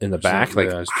in the back. Like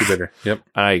it's too bitter. Yep.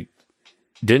 I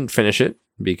didn't finish it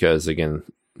because, again,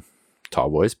 tall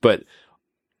boys, but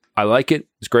I like it.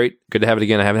 It's great. Good to have it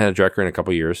again. I haven't had a Drecker in a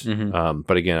couple of years.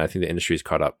 But again, I think the industry's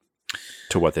caught up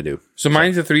to what they do. So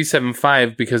mine's a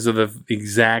 3.75 because of the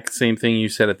exact same thing you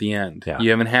said at the end. Yeah. You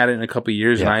haven't had it in a couple of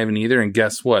years, and I haven't either. And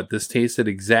guess what? This tasted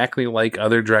exactly like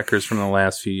other Dreckers from the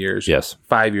last few years. Yes.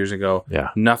 5 years ago. Yeah.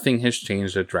 Nothing has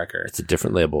changed at Drecker. It's a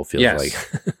different label, feels like.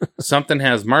 Something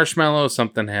has marshmallow,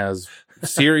 something has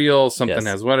cereal, something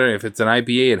has whatever. If it's an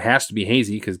IPA, it has to be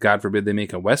hazy because God forbid they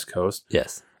make a West Coast.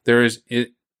 Yes.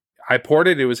 I poured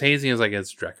it. It was hazy. I was like,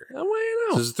 it's Drecker. Oh, well, you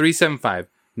know. So it's 3.75.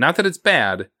 Not that it's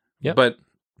bad, but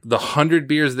the 100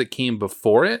 beers that came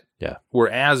before it were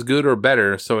as good or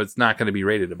better, so it's not going to be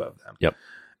rated above them. Yep.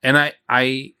 And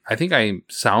I think I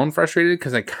sound frustrated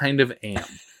because I kind of am.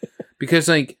 Because,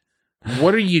 like,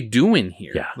 what are you doing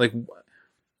here? Yeah. Like,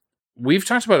 we've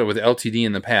talked about it with LTD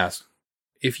in the past.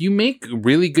 If you make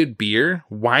really good beer,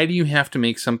 why do you have to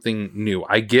make something new?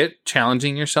 I get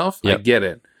challenging yourself. Yep. I get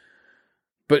it.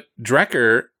 But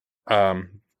Drecker,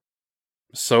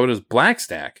 so does Black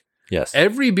Stack. Yes.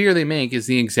 Every beer they make is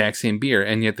the exact same beer,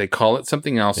 and yet they call it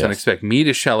something else and expect me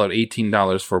to shell out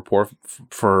 $18 for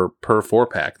per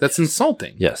 4-pack. That's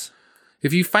insulting. Yes.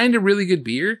 If you find a really good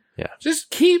beer, just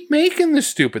keep making the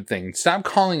stupid thing. Stop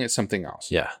calling it something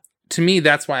else. Yeah. To me,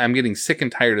 that's why I'm getting sick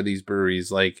and tired of these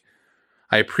breweries. Like,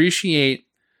 I appreciate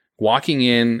walking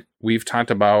in. We've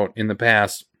talked about in the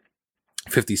past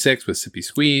 56 with Sippy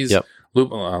Squeeze,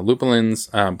 Lupulins,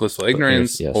 Blissful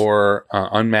Ignorance, or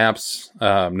Unmaps,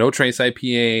 No Trace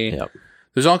IPA. Yep.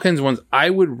 There's all kinds of ones. I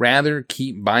would rather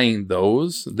keep buying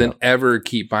those than ever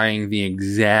keep buying the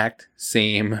exact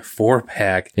same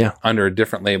 4-pack under a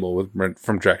different label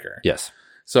from Drekker. Yes.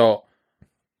 So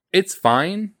it's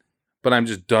fine, but I'm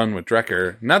just done with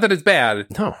Drekker. Not that it's bad.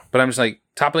 No. But I'm just like,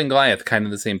 Toppling Goliath, kind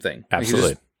of the same thing.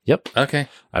 Absolutely. Yep. Okay.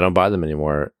 I don't buy them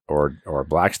anymore. Or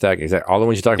Black Stack. Exactly. All the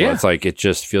ones you talk about. It's like, it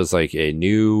just feels like a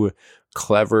new,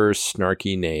 clever,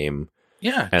 snarky name.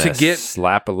 Yeah. And to get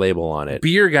slap a label on it.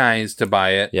 Beer guys to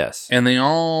buy it. Yes. And they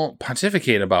all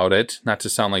pontificate about it. Not to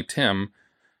sound like Tim,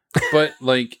 but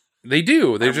like they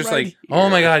do. They're just like, oh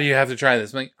my God, you have to try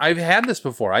this. I'm like, I've had this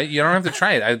before. You don't have to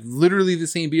try it. I literally the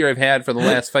same beer I've had for the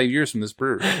last 5 years from this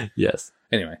brewery. Yes.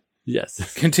 Anyway.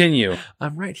 Yes. Continue.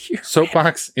 I'm right here.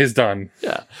 Soapbox is done.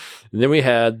 Yeah. And then we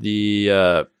had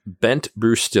the Bent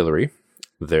Brewstillery,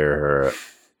 their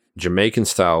Jamaican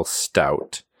style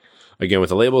stout. Again, with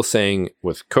the label saying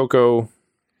with cocoa,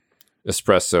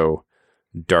 espresso,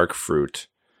 dark fruit,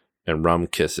 and rum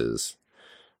kisses.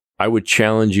 I would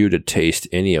challenge you to taste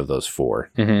any of those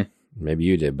 4. Mm-hmm. Maybe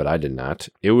you did, but I did not.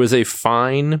 It was a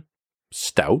fine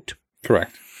stout.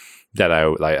 Correct. That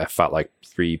I felt like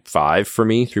 3.5 for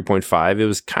me, 3.5. It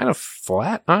was kind of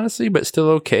flat, honestly, but still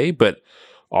okay. But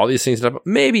all these things,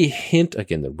 maybe hint,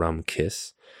 again, the rum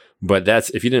kiss. But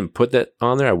that's, if you didn't put that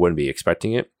on there, I wouldn't be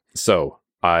expecting it. So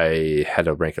I had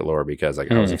to rank it lower because I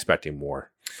was expecting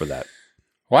more for that.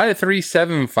 Why a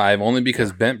 3.75? Only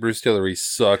because Bent Brewstillery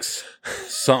sucks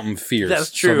something fierce.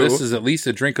 That's true. So this is at least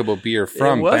a drinkable beer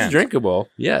from It was Bent. drinkable,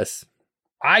 yes.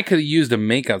 I could have used a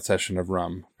makeout session of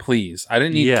rum, please. I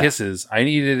didn't need kisses. I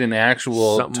needed an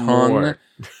actual Something tongue more.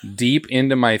 deep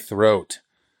into my throat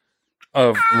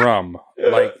of rum.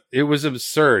 Like, it was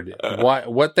absurd.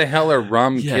 What the hell are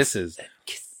rum kisses?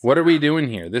 What are we doing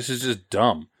here? This is just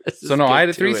dumb. So no, I had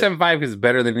a 3.75 because it's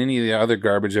better than any of the other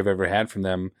garbage I've ever had from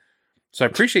them. So I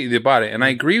appreciate you bought it. And I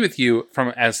agree with you from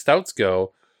as stouts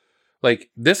go.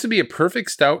 Like, this would be a perfect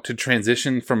stout to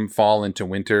transition from fall into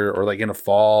winter, or like in a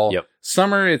fall. Yep.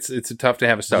 Summer, it's tough to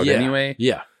have a stout anyway.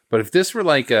 Yeah. But if this were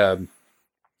like a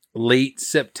late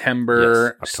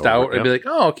September stout, I'd be like,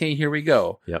 oh, okay, here we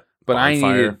go. Yep. But I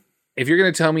Bonfire. needed, if you're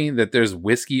going to tell me that there's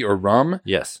whiskey or rum,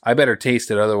 yes, I better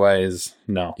taste it. Otherwise,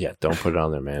 no. Yeah, don't put it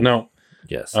on there, man. No.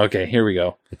 Yes. Okay, here we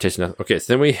go. It tastes nothing. Okay,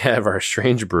 so then we have our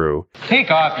strange brew. Take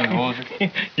off, you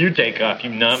Hoosier. You take off, you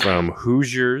numb. From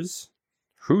Hoosiers.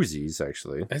 Hoosies,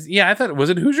 actually. Yeah, I thought, was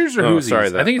it Hoosiers or Hoosies? Sorry,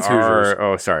 I think it's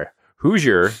Hoosiers. Sorry.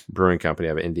 Hoosier Brewing Company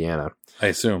out of Indiana. I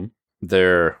assume.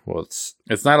 They're,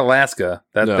 it's not Alaska.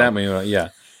 That may, yeah.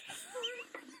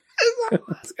 It's not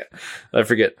Alaska. I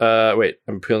forget. Wait,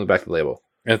 I'm peeling back the label.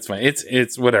 It's fine.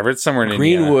 It's whatever. It's somewhere in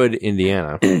Greenwood,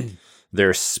 Indiana.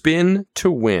 Their Spin to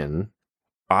Win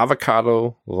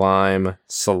avocado, lime,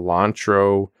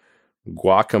 cilantro,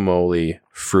 guacamole,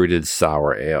 fruited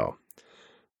sour ale.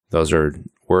 Those are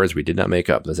words we did not make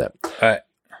up. That's that.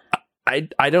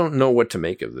 I don't know what to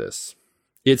make of this.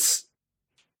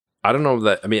 I don't know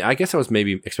that. I mean, I guess I was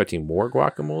maybe expecting more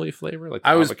guacamole flavor. Like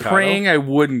I was avocado. praying I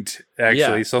wouldn't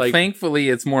actually. Yeah, so like, thankfully,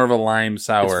 it's more of a lime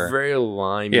sour. It's very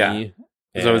limey. Yeah.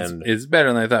 So it's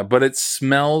better than I thought, but it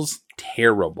smells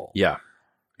terrible. Yeah.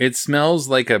 It smells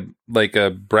like a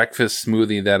breakfast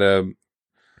smoothie that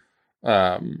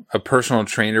a personal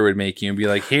trainer would make you and be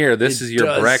like, "Here, this is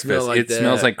your breakfast." Like it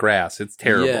smells like grass. It's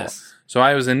terrible. Yes. So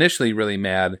I was initially really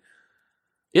mad.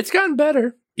 It's gotten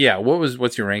better. Yeah.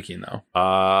 What's your ranking though?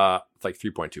 It's like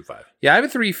 3.25. Yeah, I have a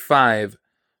 3.5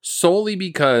 solely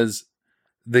because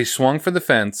they swung for the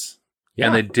fence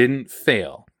and they didn't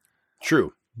fail.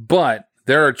 True. But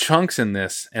there are chunks in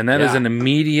this, and that is an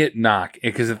immediate knock.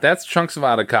 Because if that's chunks of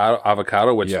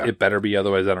avocado, which it better be,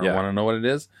 otherwise I don't want to know what it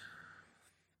is.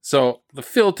 So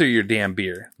filter your damn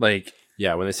beer. Like,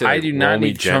 yeah, when they say I do not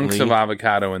need chunks gently of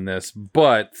avocado in this,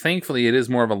 but thankfully it is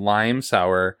more of a lime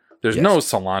sour. There's no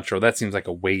cilantro. That seems like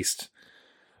a waste.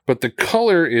 But the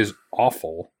color is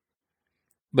awful.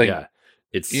 Like,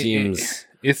 it seems.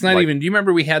 It's not like, even. Do you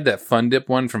remember we had that Fun Dip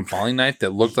one from Falling Knife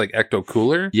that looked like Ecto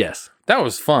Cooler? Yes. That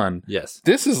was fun. Yes.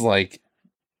 This is like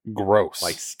gross.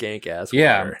 Like skank ass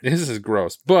yeah, water. This is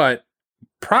gross. But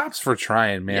props for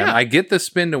trying, man. Yeah. I get the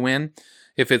Spin to Win.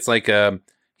 If it's like I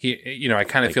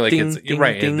kind of feel like it's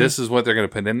right. Ding. This is what they're going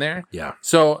to put in there. Yeah.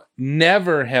 So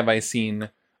never have I seen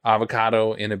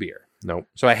avocado in a beer. Nope.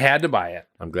 So I had to buy it.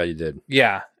 I'm glad you did.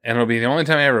 Yeah. And it'll be the only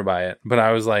time I ever buy it. But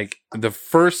I was like, the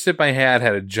first sip I had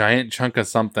a giant chunk of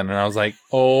something. And I was like,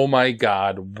 oh my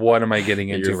God, what am I getting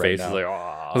into Your right face now? is like,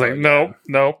 I was like,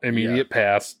 nope. Immediate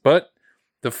pass. But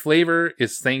the flavor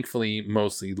is thankfully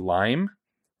mostly lime.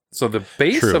 So the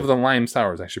base of the lime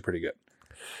sour is actually pretty good.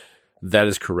 That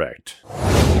is correct.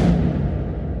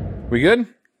 We good?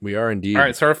 We are indeed. All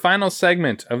right, so our final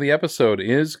segment of the episode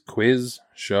is Quiz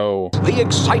Show. The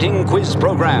exciting quiz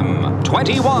program,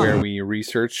 21. Where we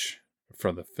research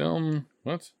for the film.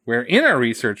 Where in our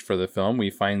research for the film, we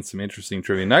find some interesting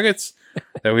trivia nuggets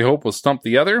that we hope will stump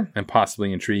the other and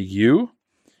possibly intrigue you,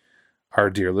 our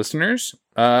dear listeners.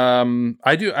 I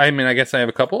guess I have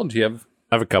a couple. Do you have?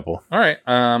 I have a couple. All right.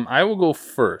 I will go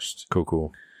first.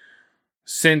 Cool.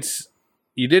 Since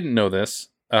you didn't know this,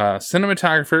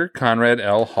 cinematographer Conrad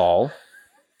L. Hall,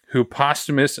 who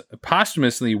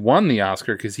posthumously won the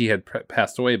Oscar because he had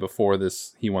passed away before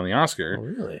this, he won the Oscar. Oh,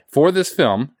 really? For this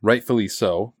film, rightfully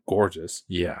so, gorgeous.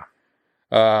 Yeah.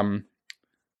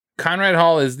 Conrad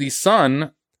Hall is the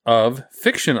son of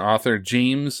fiction author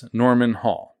James Norman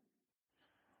Hall,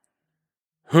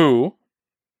 who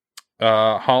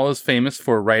Hall is famous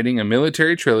for writing a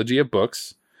military trilogy of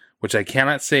books, which I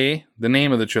cannot say the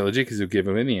name of the trilogy because you'll give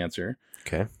away the answer.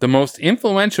 Okay. The most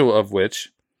influential of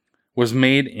which was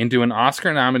made into an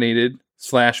Oscar-nominated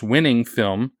 / winning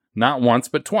film not once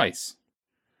but twice.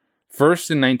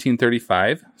 First in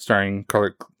 1935, starring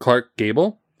Clark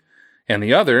Gable, and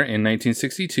the other in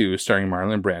 1962, starring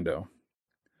Marlon Brando.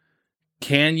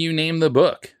 Can you name the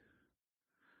book?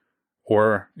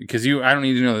 Or, because I don't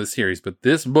need to know the series, but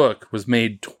this book was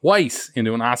made twice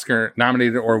into an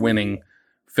Oscar-nominated or winning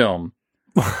film.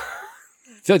 I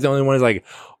feel like the only one is like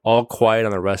All Quiet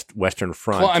on the Western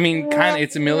Front. Well, I mean, kind of,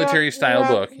 it's a military style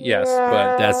book, yes,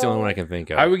 but that's the only one I can think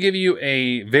of. I would give you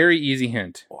a very easy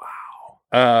hint.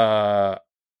 Wow.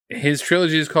 His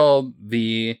trilogy is called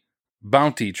the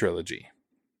Bounty Trilogy.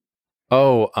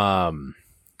 Oh,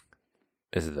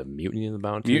 is it the Mutiny on the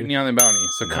Bounty? Mutiny on the Bounty.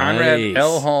 So nice. Conrad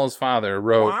L. Hall's father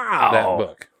wrote that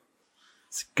book.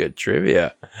 It's good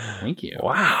trivia. Thank you.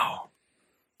 Wow.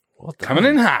 Well done. Coming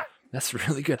in hot. That's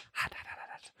really good.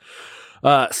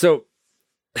 So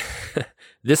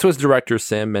this was director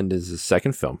Sam Mendes'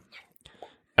 second film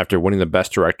after winning the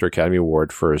Best Director Academy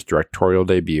Award for his directorial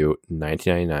debut,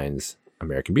 1999's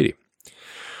American Beauty.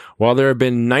 While there have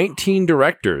been 19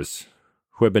 directors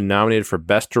who have been nominated for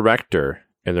Best Director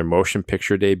in their motion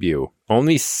picture debut,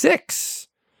 only 6,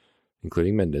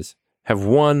 including Mendes, have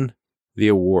won the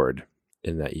award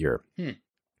in that year.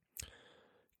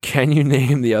 Can you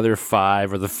name the other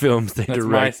 5 of the films they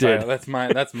directed? That's my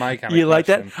kind of question. You like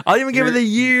that? I'll even give it the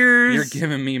years. You're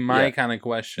giving me my kind of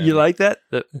question. You like that?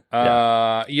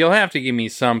 You'll have to give me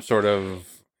some sort of,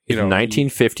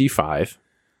 1955.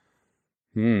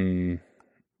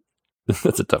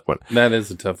 That's a tough one. That is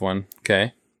a tough one.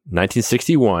 Okay.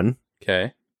 1961.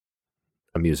 Okay.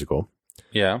 A musical.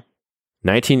 Yeah.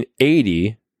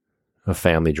 1980. A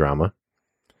family drama.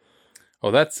 Oh,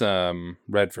 that's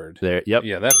Redford. There, yep.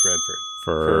 Yeah, that's Redford.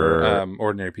 For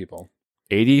Ordinary People.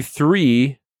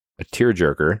 83, a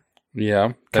tearjerker.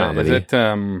 Yeah. Comedy. Is it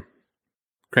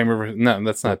Kramer? No,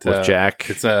 that's not. With Jack.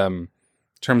 It's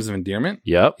Terms of Endearment?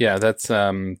 Yep. Yeah, that's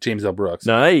James L. Brooks.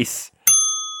 Nice.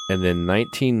 And then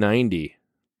 1990.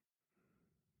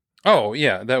 Oh,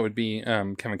 yeah, that would be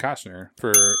Kevin Costner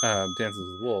for Dances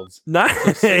with Wolves.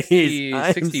 Nice. So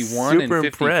 61 and 55?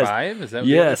 Impressed. Is that what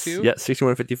yes. the other two? Yeah, 61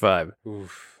 and 55.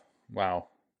 Oof. Wow.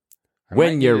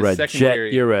 When you're a jet,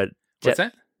 you're a jet. What's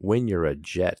that? When you're a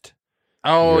jet.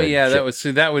 Oh, yeah,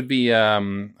 that would be,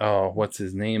 what's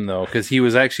his name, though? Because he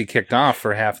was actually kicked off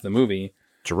for half the movie.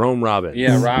 Jerome Robbins.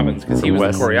 Yeah, Robbins, because he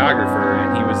was the choreographer,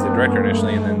 and he was the director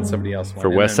initially, and then somebody else won. For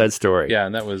West Side Story. Yeah,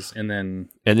 and that was, and then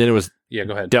it was yeah,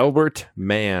 go ahead. Delbert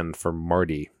Mann for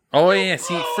Marty. Oh, yeah,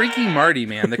 see, freaking Marty,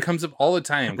 man, that comes up all the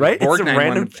time. Right?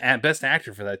 Borgnine won Best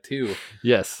Actor for that, too.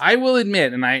 Yes. I will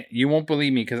admit, and you won't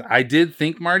believe me, because I did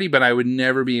think Marty, but I would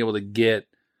never be able to get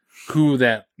who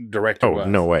that director was. Oh,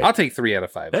 no way. I'll take 3 out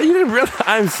of 5. You didn't really,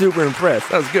 I'm super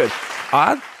impressed. That was good.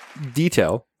 Odd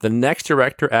detail, the next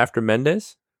director after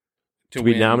Mendes to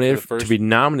be nominated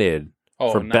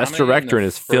for Best Director in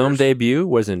his film debut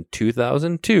was in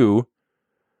 2002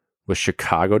 with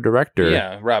Chicago director.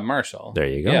 Yeah, Rob Marshall. There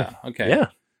you go. Yeah, okay.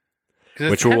 Yeah.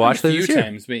 Which we'll watch later this year.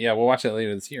 Times, but yeah, we'll watch that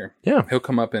later this year. Yeah. He'll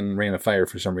come up in Rain of Fire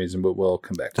for some reason, but we'll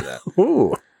come back to that.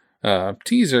 Ooh.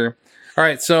 Teaser. All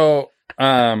right, so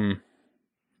I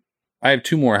have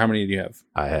 2 more. How many do you have?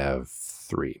 I have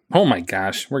 3. Oh my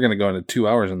gosh, we're going to go into 2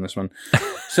 hours on this one.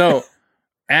 So,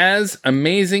 as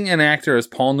amazing an actor as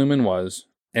Paul Newman was,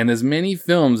 and as many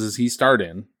films as he starred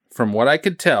in, from what I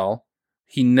could tell,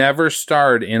 he never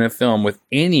starred in a film with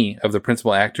any of the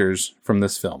principal actors from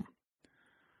this film.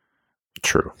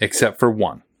 True. Except for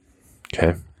one.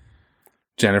 Okay.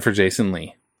 Jennifer Jason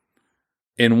Leigh.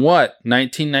 In what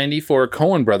 1994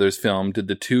 Coen Brothers film did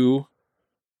the 2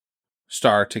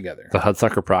 star together? The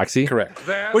Hudsucker Proxy? Correct.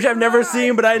 Which I've never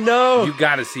seen, but I know. You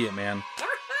got to see it, man.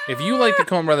 If you like the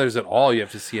Coen Brothers at all, you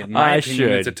have to see it. In my opinion,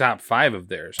 it's a top 5 of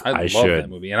theirs. I love that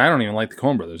movie, and I don't even like the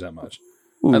Coen Brothers that much.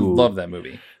 I love that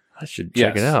movie. I should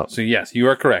check it out. So yes, you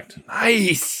are correct.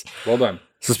 Nice. Well done.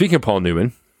 So speaking of Paul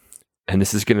Newman, and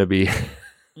this is going to be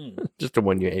just the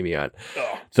one you aim me on.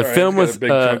 Oh, the sorry, film I was just got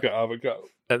a big chunk of avocado.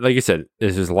 Like you said,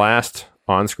 this is his last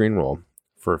on-screen role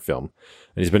for a film,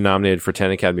 and he's been nominated for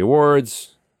 10 Academy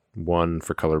Awards, 1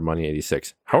 for Color Money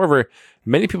 '86. However,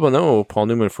 many people know Paul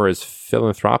Newman for his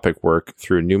philanthropic work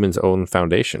through Newman's own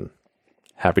foundation.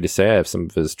 Happy to say I have some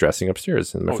of his dressing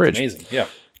upstairs in my fridge. Amazing, yeah.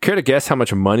 Care to guess how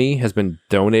much money has been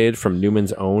donated from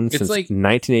Newman's own since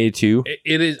 1982?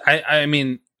 It is. I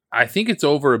mean, I think it's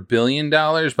over $1 billion,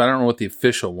 but I don't know what the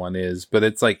official one is. But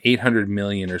it's like 800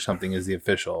 million or something is the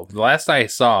official. The last I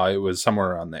saw, it was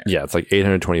somewhere around there. Yeah, it's like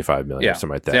 825 million or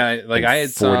something like that. Yeah, like I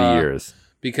had 40 years.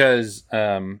 Because,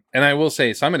 and I will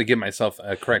say, so I'm going to give myself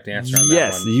a correct answer on that one.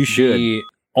 Yes, you should.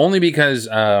 Only because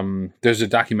there's a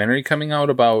documentary coming out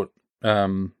about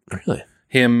really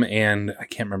him and I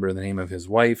can't remember the name of his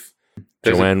wife.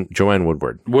 Joanne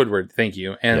Woodward. Woodward, thank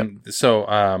you. And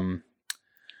so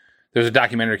there's a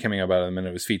documentary coming out about him, and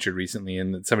it was featured recently,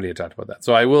 and somebody had talked about that.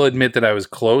 So I will admit that I was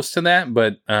close to that,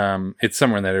 but it's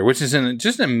somewhere in that area, which is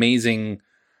just an amazing.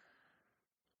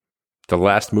 The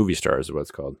Last Movie Stars is what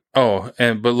it's called. Oh,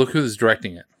 but look who's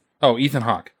directing it. Oh, Ethan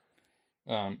Hawke.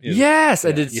 Yes,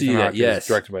 I did see that. Yes,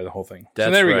 directed by the whole thing. That's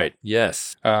so there we right. Go.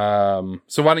 Yes.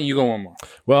 So why don't you go one more?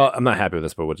 Well, I'm not happy with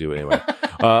this, but we'll do it anyway.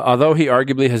 Although he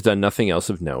arguably has done nothing else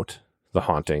of note, The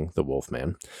Haunting, The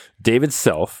Wolfman, David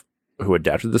Self, who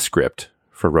adapted the script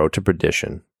for Road to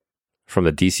Perdition from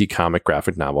the DC comic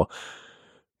graphic novel.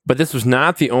 But this was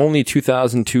not the only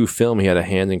 2002 film he had a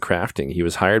hand in crafting. He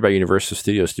was hired by Universal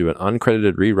Studios to do an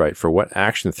uncredited rewrite for what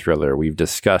action thriller we've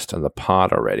discussed on the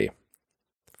pod already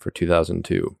for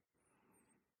 2002.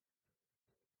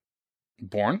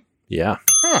 Bourne? Yeah.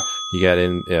 Huh. He got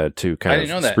in to kind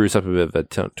of spruce up a bit of a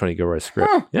Tony Gilroy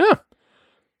script. Huh. Yeah.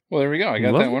 Well, there we go. I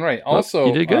got that one right. Also,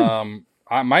 you did good.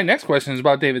 My next question is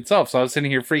about David Self. So I was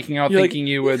sitting here freaking out, thinking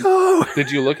you would. No.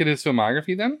 Did you look at his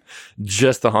filmography then?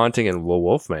 Just The Haunting and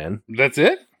Wolfman. That's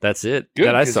it? That's it. Good,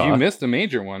 that I saw. You missed a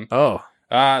major one. Oh.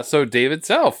 So David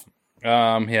Self. He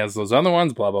has those other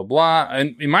ones, blah, blah, blah.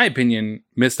 And in my opinion,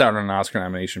 missed out on an Oscar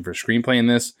nomination for screenplay in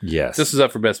this. Yes. This is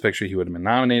up for Best Picture. He would have been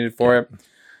nominated for it.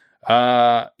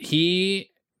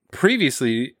 He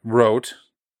previously wrote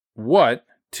what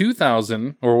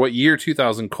year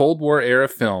 2000 Cold War era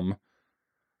film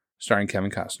starring Kevin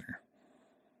Costner.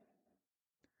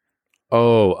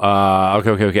 Oh,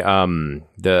 okay.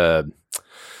 The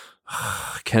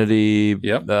Kennedy.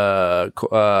 Yep.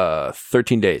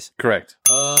 13 Days. Correct.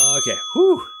 Okay.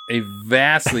 Whew.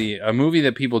 A movie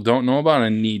that people don't know about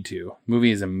and need to. Movie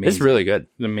is amazing. It's really good.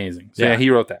 It's amazing. So yeah, he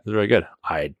wrote that. It's really good.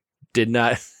 I did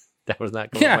not. That was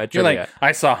not going my you're trivia. like,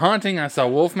 I saw Haunting, I saw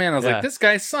Wolfman. I was like, this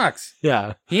guy sucks.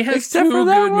 Yeah. He has Except two for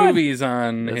that good one. movies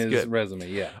on That's his good. resume.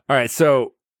 Yeah. All right.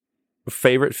 So,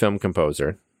 favorite film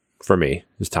composer for me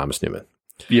is Thomas Newman.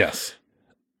 Yes.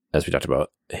 As we talked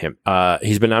about him.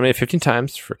 He's been nominated 15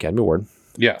 times for Academy Award.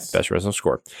 Yes. Best original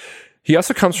score. He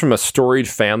also comes from a storied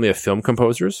family of film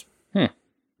composers,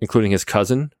 including his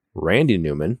cousin, Randy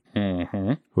Newman,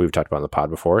 who we've talked about on the pod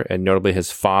before, and notably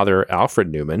his father,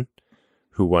 Alfred Newman,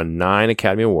 who won 9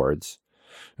 Academy Awards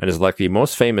and is likely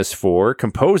most famous for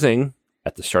composing,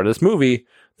 at the start of this movie,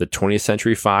 the 20th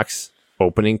Century Fox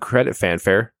opening credit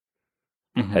fanfare.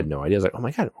 Had no idea. I was like, oh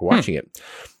my God, we're watching it.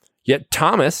 Yet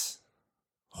Thomas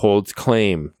holds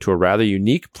claim to a rather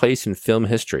unique place in film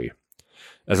history,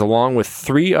 as along with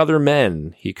 3 other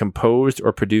men, he composed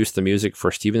or produced the music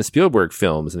for Steven Spielberg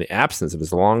films in the absence of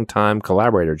his longtime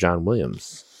collaborator, John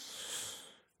Williams.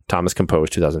 Thomas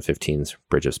composed 2015's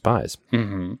Bridge of Spies.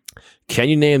 Can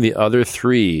you name the other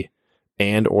 3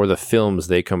 and or the films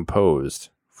they composed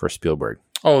for Spielberg?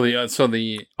 Oh, the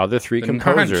other 3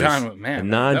 composers.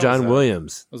 Non-John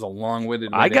Williams. That was a long-winded.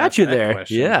 I got you there.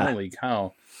 Question. Yeah. Holy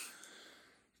cow.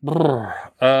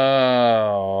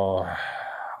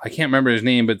 I can't remember his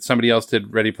name, but somebody else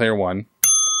did Ready Player One.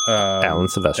 Alan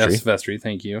Silvestri. Silvestri,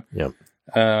 thank you. Yep.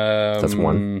 That's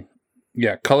one.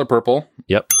 Yeah, Color Purple.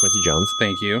 Yep, Quincy Jones.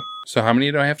 Thank you. So how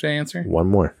many do I have to answer? One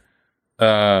more.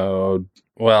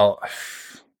 Well,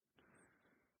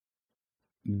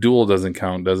 Duel doesn't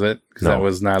count, does it? Because that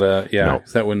was not a... Yeah, No.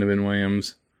 'cause that wouldn't have been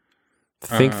Williams.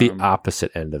 Think the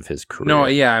opposite end of his career. No,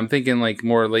 yeah, I'm thinking like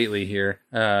more lately here.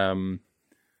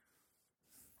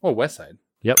 West Side.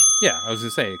 Yep. Yeah, I was going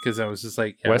to say, because I was just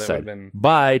like... Yeah, West that Side. would've been...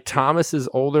 By Thomas's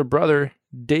older brother,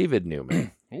 David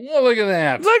Newman. Well, look at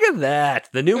that. Look at that.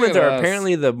 The Newmans at are us.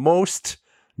 apparently the most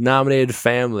nominated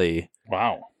family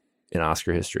Wow. in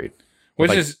Oscar history. Which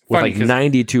with is with funny like 'cause-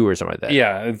 92 or something like that.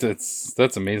 Yeah,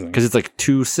 that's amazing. Because it's like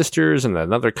 2 sisters and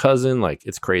another cousin. Like,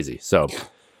 it's crazy. So,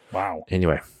 Wow.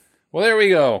 anyway, Well, there we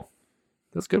go.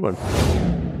 that's a good one.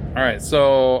 All right,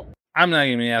 so I'm not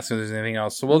going to be asking if there's anything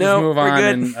else. So we'll just Nope, move we're on,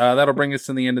 good. and that'll bring us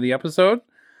to the end of the episode.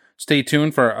 Stay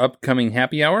tuned for our upcoming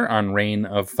happy hour on Reign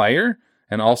of Fire.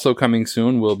 And also coming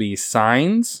soon will be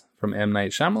Signs from M.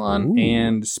 Night Shyamalan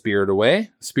and Spirited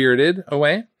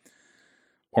Away.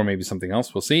 Or maybe something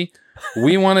else. We'll see.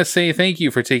 We want to say thank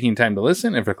you for taking time to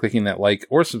listen and for clicking that like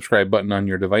or subscribe button on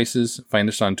your devices. Find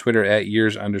us on Twitter at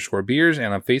years_beers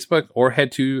and on Facebook, or head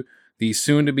to the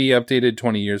soon-to-be updated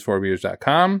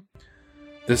 20years4beers.com.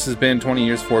 This has been 20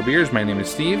 Years 4 Beers. My name is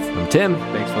Steve. I'm Tim.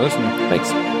 Thanks for listening. Thanks.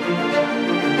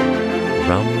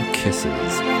 Rum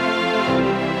kisses.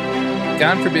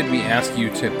 God forbid we ask you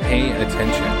to pay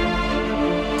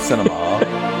attention. Cinema.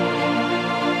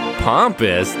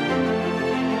 Pompous.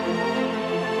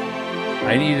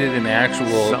 I needed an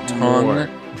actual Something tongue more.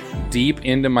 deep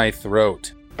into my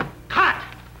throat.